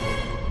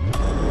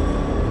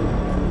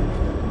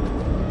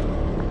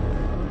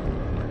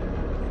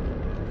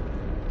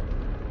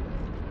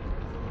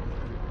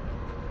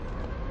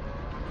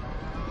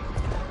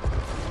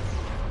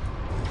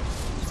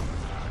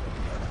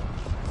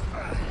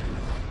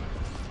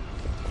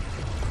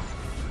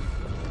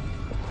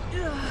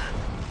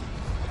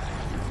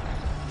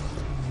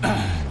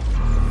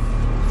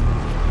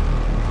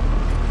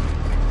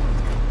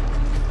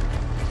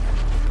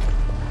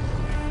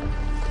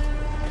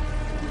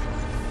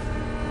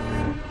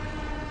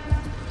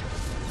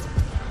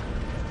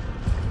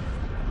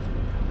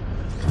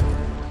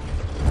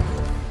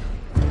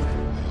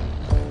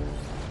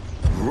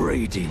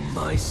 Raiding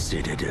my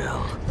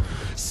citadel,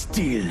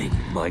 stealing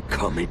my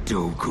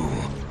Kamidogu.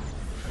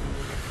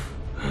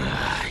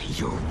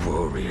 Your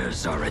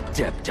warriors are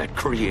adept at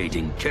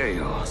creating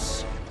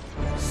chaos.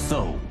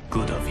 So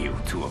good of you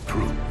to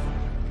approve.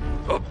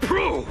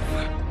 Approve?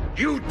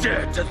 You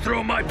dared to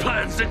throw my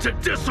plans into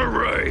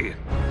disarray!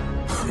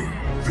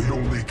 The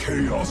only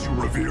chaos you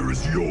revere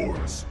is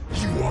yours.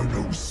 You are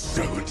no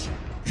zealot.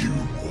 You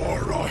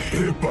are a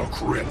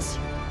hypocrite.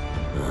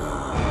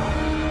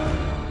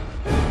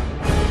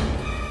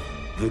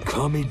 The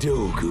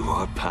Kamidogu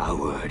are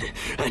powered,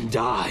 and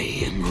I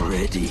am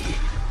ready.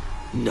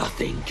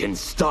 Nothing can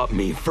stop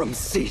me from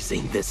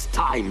seizing this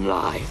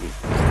timeline.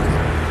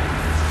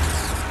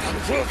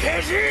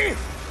 Fukeshi!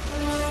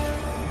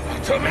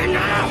 To me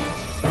now!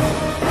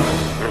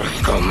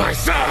 Go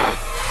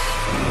myself!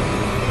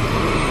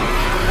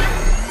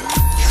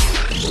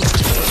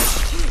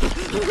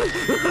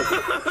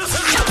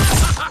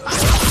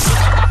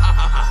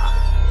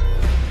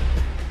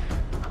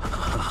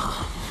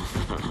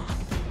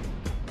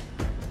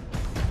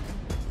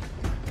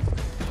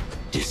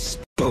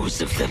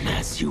 Dispose of them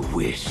as you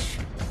wish.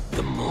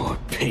 The more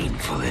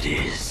painful it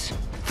is,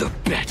 the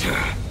better.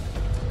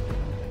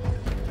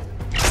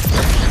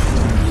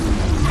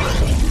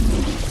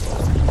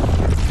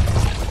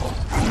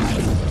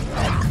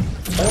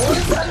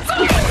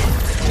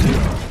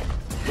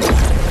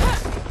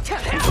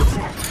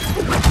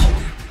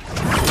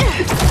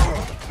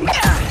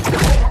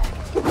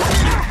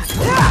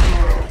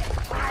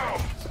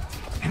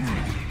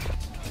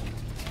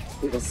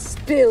 We will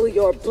spill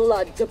your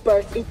blood to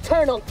birth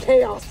eternal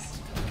chaos.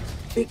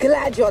 Be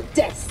glad your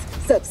deaths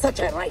serve such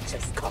a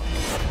righteous cause.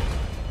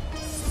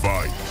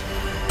 Fight.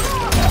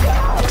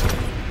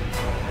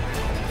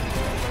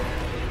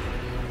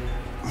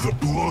 The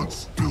blood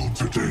spilled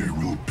today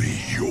will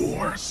be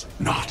yours,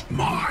 not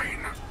mine.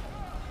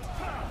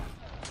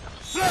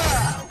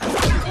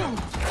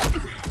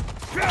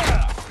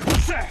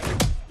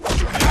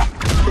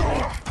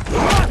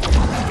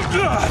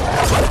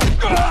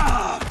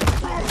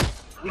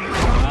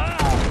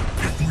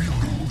 If we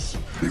lose,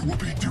 it will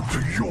be due to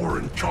your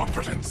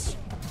incompetence.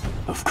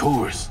 Of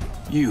course,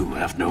 you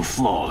have no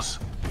flaws.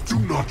 Do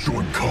not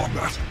join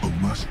combat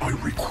unless I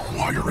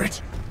require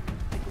it.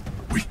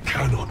 We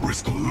cannot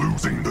risk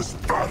losing this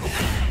battle.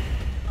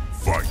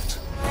 Fight.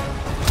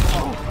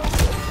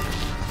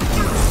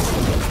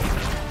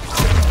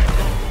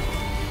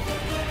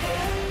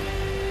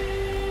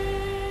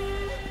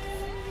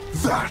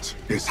 That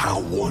is how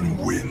one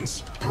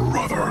wins,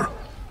 brother.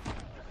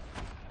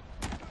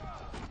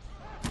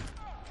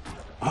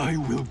 I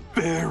will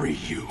bury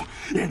you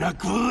in a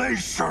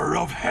glacier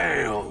of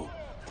hail.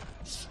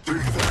 Stay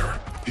there.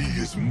 He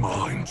is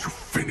mine to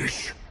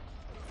finish.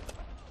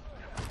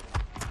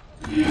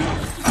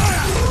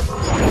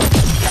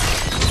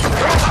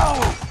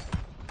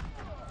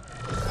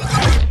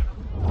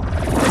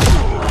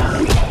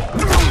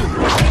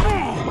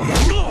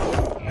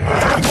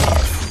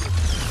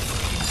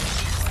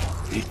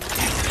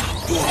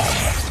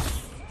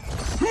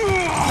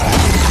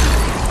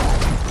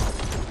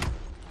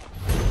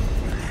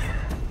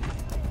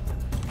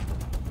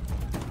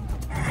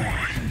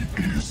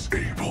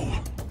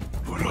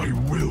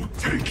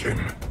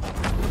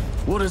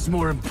 What is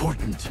more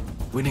important,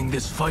 winning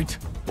this fight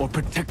or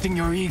protecting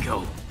your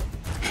ego?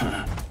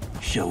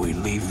 Shall we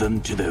leave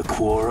them to their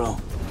quarrel?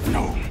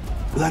 No.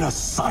 Let us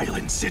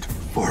silence it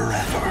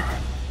forever.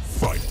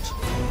 Fight.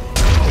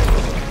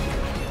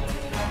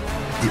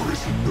 There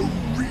is no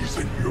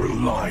reason your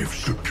life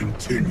should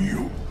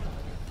continue.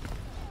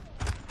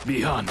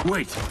 Bihan,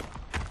 wait!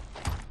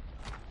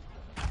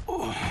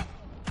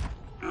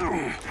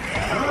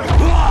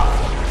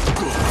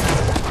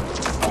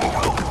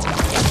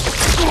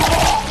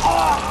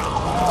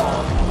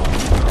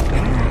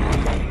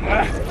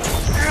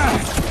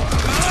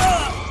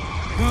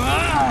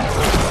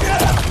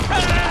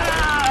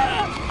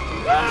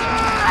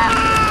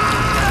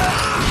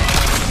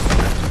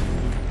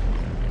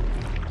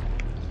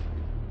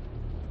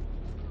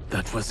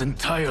 That was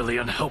entirely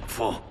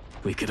unhelpful.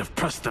 We could have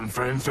pressed them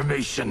for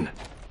information.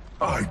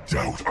 I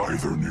doubt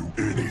either knew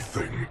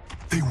anything.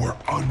 They were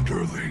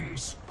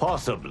underlings.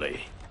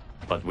 Possibly,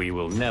 but we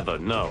will never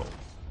know.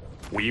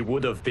 We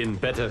would have been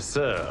better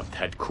served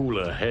had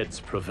cooler heads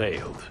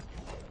prevailed.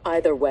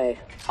 Either way.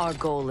 Our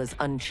goal is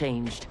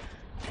unchanged.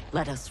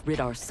 Let us rid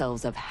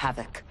ourselves of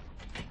Havoc.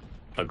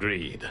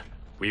 Agreed.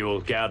 We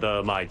will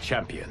gather my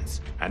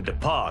champions and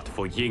depart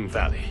for Ying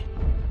Valley.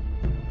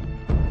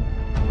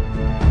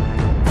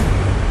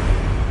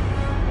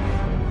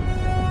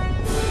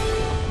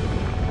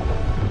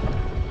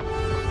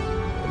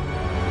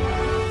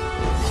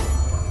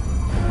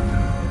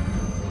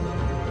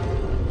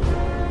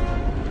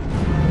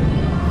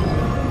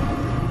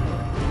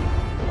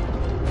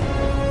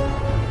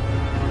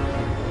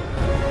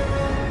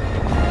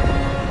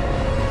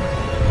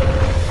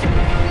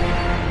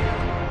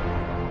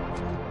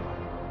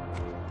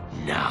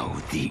 Now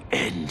the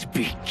end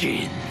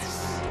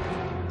begins.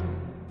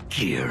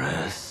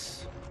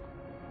 Geras.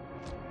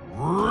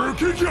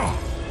 Rikija!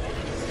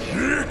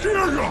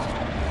 Yikiga!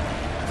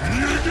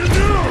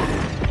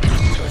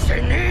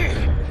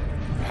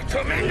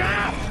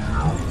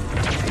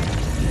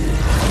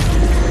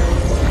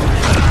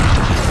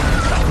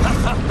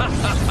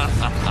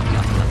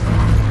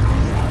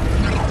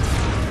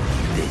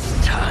 This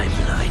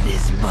timeline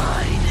is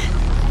mine.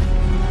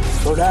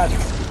 Lord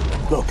Adams,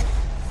 look.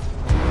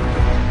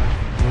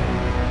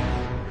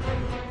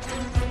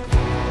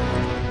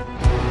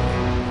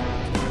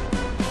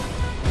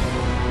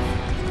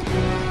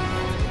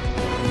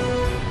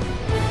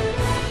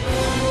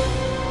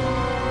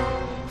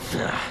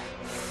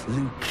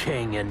 Liu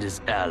Kang and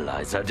his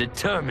allies are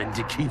determined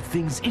to keep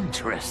things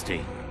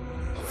interesting.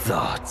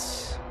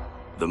 Thoughts?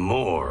 The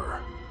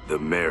more, the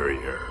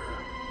merrier.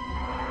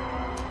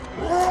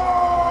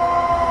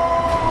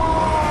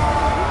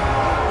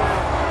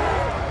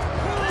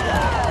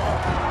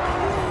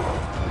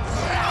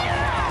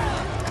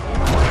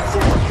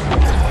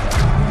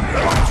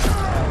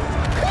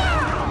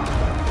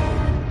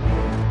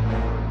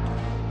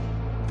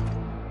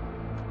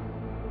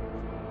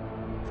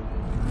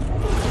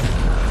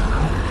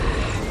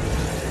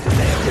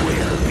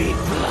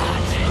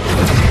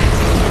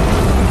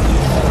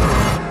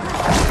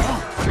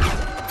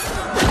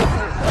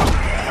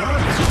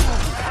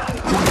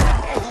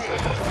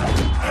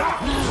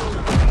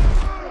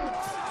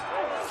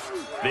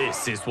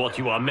 This is what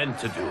you are meant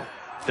to do.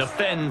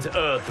 Defend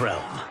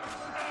Earthrealm.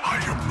 I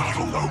am not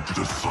allowed to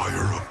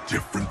desire a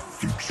different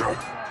future.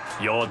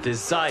 Your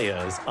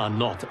desires are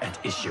not at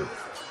issue.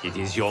 It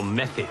is your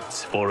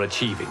methods for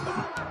achieving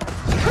them.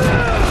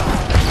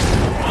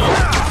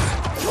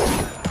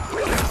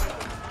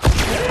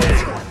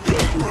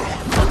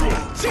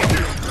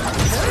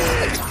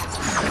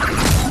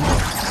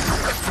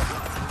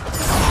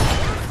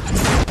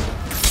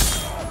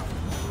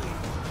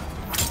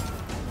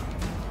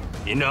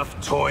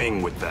 Enough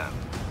toying with them.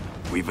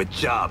 We've a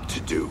job to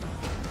do.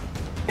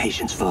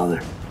 Patience,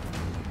 Father.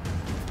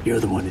 You're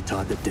the one who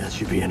taught that death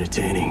should be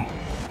entertaining.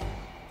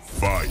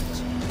 Fight.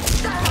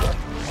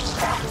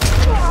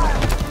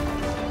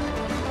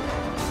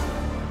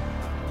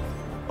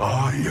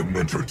 I am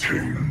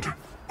entertained.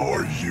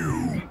 Are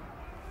you?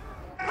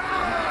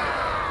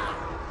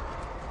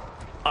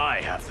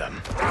 I have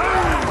them.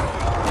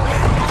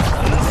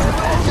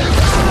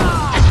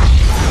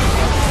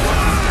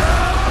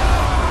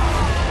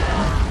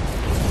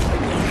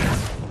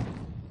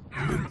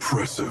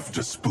 Impressive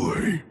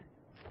display.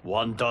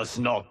 One does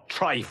not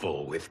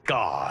trifle with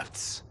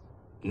gods.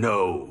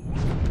 No,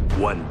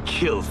 one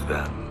kills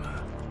them.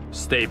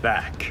 Stay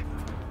back.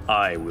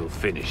 I will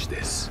finish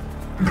this.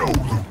 No,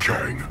 Liu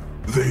Kang.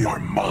 They are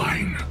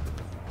mine.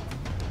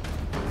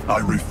 I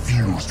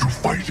refuse to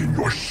fight in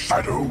your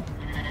shadow.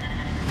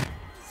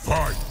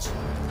 Fight!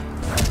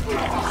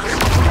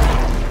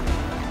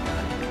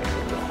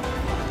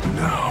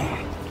 Now,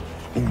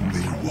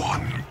 only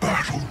one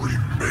battle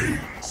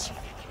remains.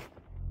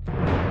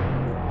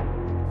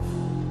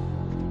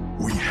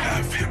 We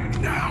have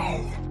him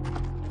now.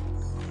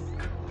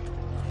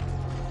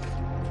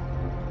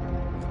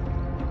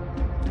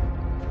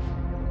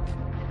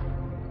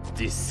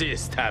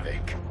 Desist,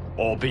 Havoc,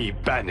 or be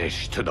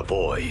banished to the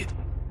void.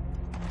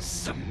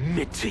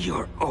 Submit to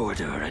your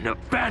order and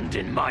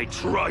abandon my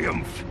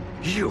triumph.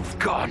 You've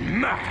gone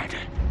mad.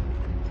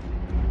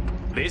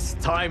 This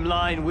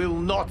timeline will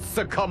not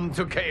succumb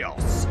to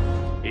chaos.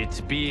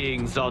 Its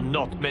beings are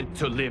not meant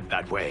to live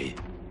that way.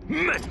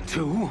 Meant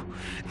to?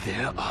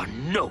 There are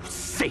no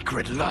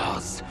sacred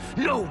laws,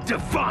 no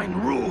divine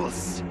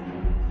rules.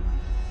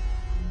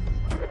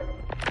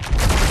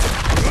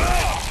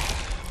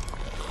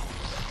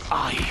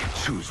 I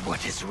choose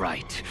what is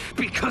right,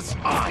 because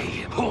I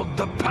hold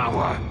the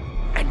power.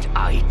 And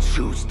I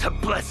choose to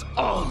bless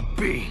all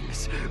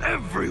beings,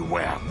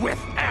 everywhere, with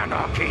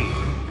anarchy.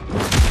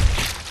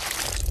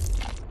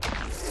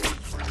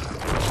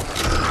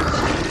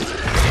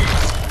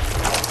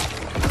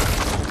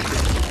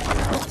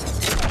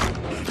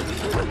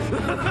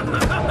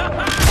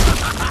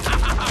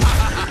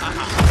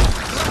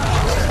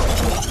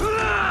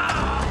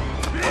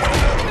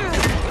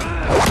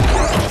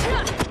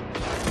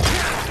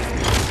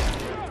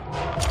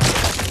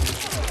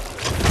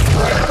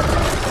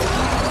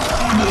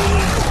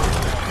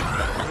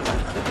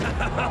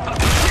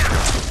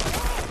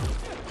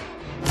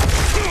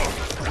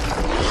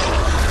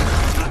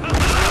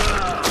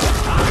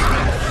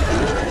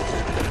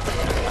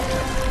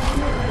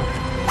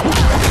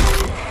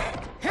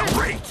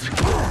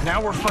 Now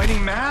we're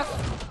fighting math?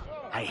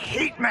 I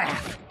hate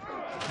math.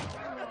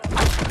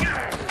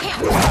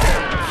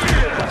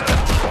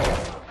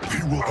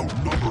 He will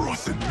outnumber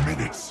us in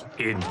minutes.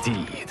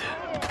 Indeed.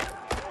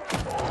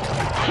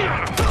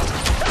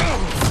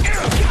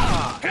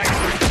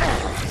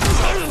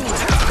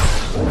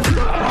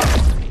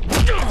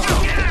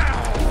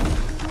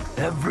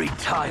 Every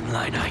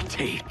timeline I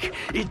take,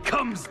 it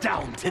comes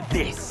down to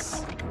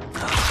this.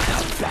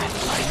 A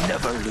battle I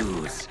never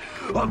lose.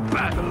 A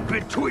battle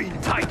between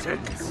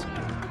titans.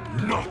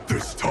 Not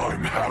this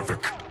time,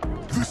 Havoc.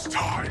 This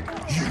time,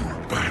 you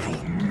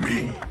battle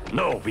me.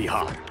 No,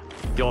 Bihan.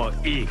 Your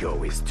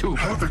ego is too...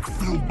 Havoc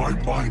filled my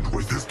mind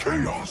with his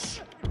chaos.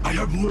 I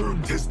have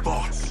learned his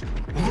thoughts,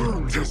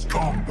 learned his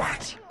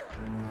combat.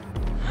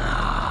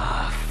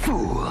 Ah,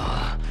 fool.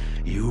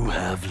 You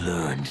have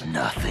learned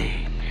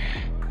nothing.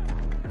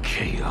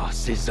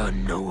 Chaos is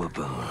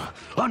unknowable,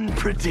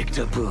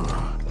 unpredictable.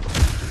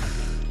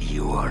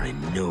 You are in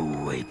no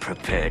way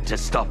prepared to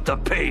stop the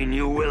pain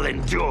you will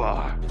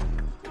endure.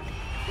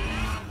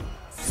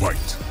 Fight.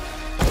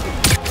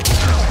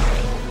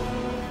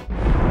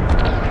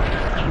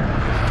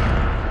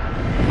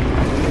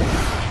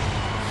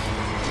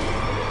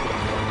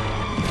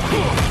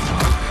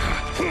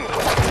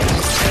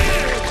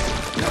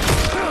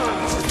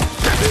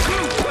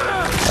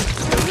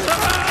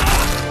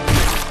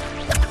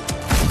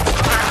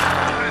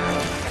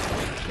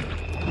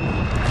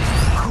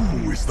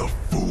 Who is the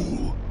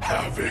fool,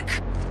 Havoc?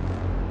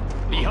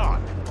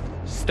 Bihan,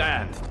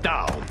 stand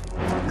down.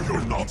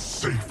 You're not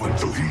safe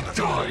until he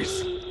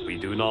dies. We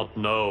do not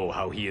know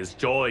how he is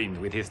joined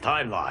with his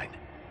timeline.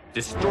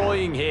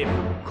 Destroying him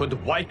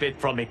could wipe it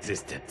from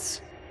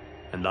existence.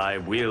 And I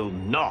will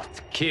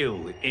not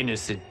kill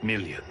innocent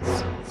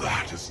millions.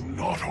 That is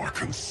not our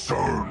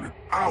concern.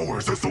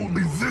 Ours is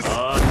only this.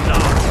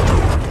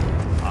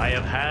 Enough! I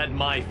have had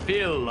my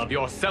fill of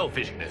your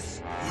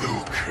selfishness.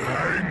 Liu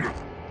Kang,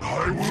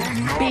 I will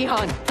not...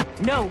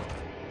 Bihan, no!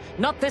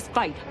 Not this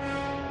fight!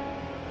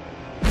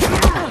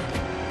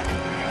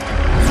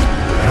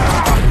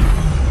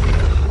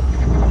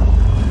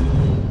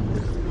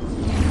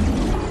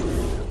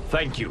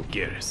 Thank you,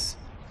 Geras.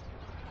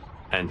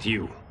 And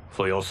you,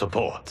 for your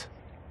support.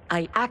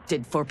 I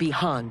acted for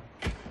Bihan.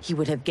 He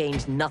would have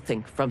gained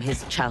nothing from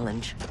his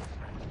challenge.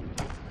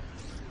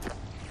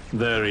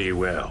 Very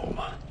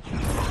well.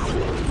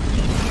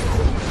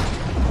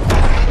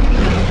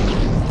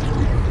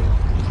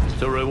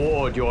 To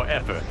reward your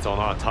efforts on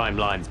our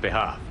timeline's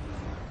behalf,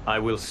 I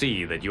will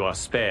see that you are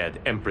spared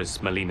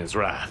Empress Melina's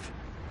wrath.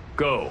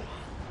 Go.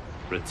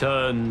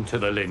 Return to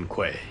the Lin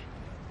Kuei.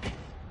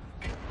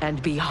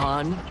 And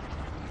Bihan?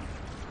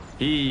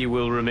 He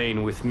will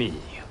remain with me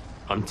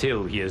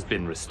until he has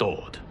been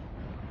restored.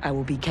 I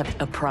will be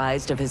kept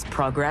apprised of his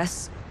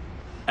progress?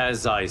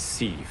 As I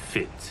see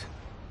fit.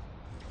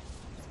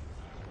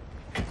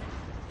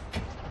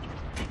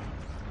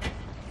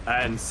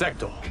 And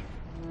Sector.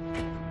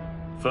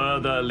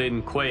 Further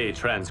Lin Kuei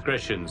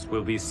transgressions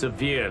will be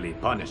severely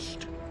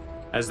punished.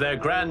 As their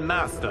Grand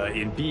Master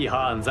in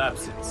Bihan's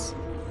absence,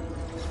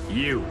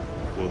 you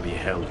will be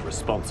held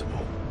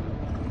responsible.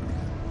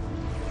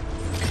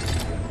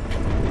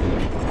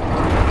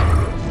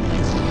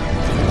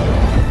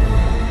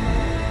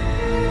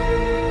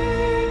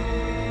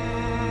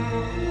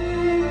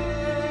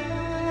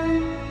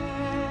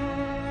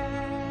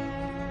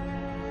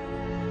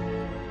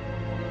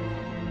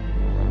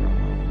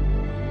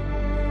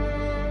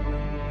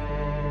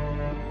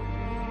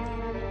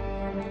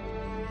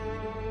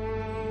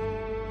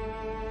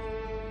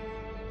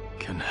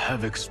 Can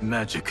Havoc's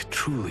magic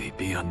truly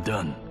be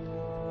undone?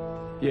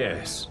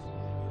 Yes,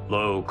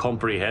 though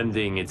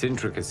comprehending its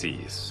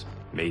intricacies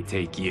may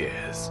take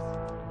years.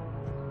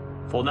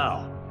 For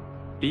now,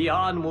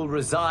 Bihan will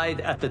reside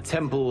at the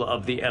Temple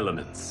of the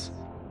Elements.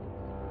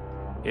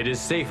 It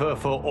is safer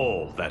for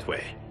all that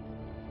way.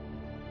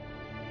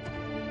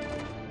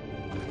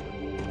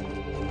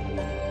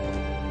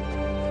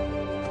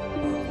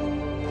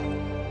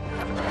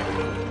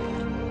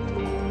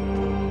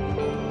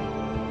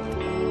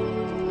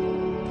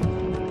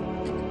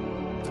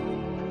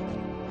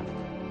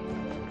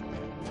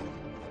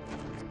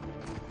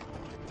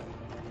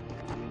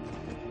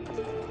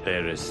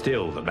 There is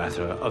still the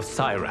matter of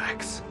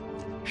Cyrax.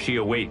 She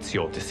awaits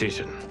your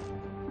decision.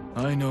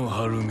 I know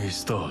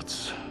Harumi's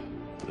thoughts,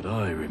 but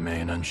I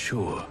remain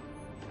unsure.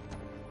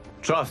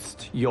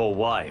 Trust your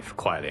wife,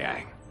 Kuai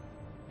Liang.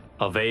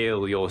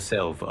 Avail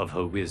yourself of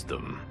her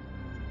wisdom.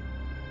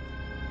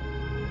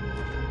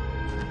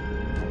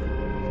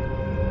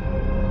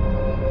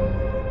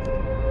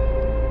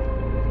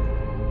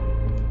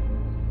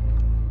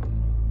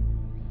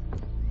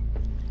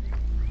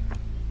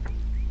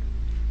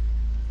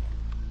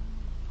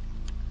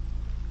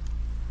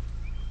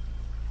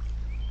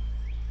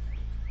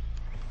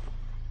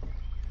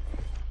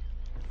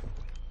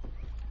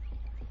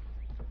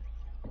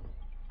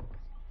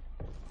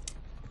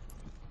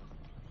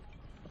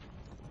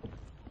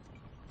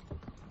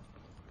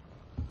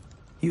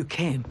 You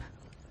came.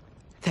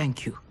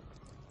 Thank you.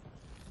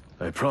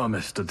 I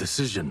promised a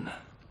decision,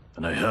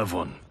 and I have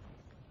one.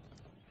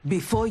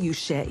 Before you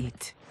share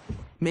it,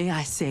 may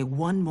I say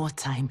one more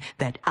time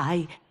that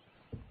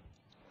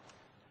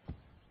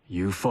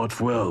You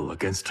fought well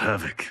against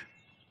Havoc.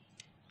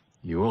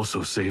 You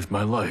also saved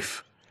my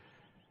life.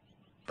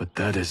 But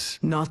that is...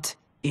 Not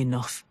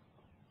enough.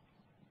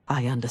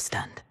 I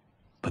understand.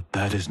 But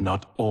that is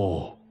not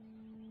all.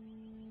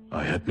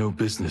 I had no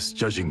business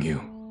judging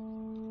you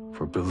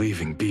for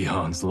believing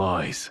Bihan's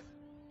lies.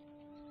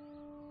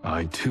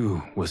 I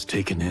too was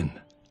taken in.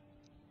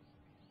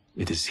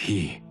 It is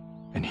he,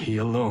 and he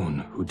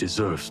alone, who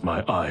deserves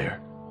my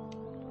ire.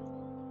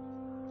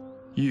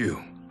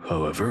 You,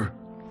 however,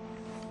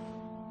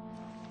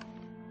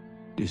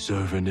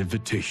 deserve an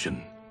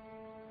invitation.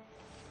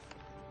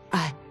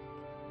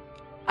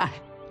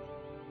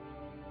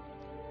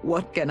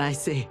 What can I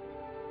say?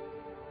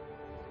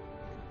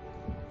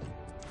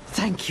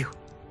 Thank you,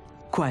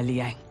 Kuai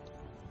Liang.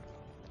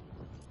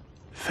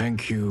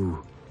 Thank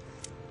you,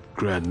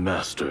 Grand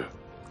Master.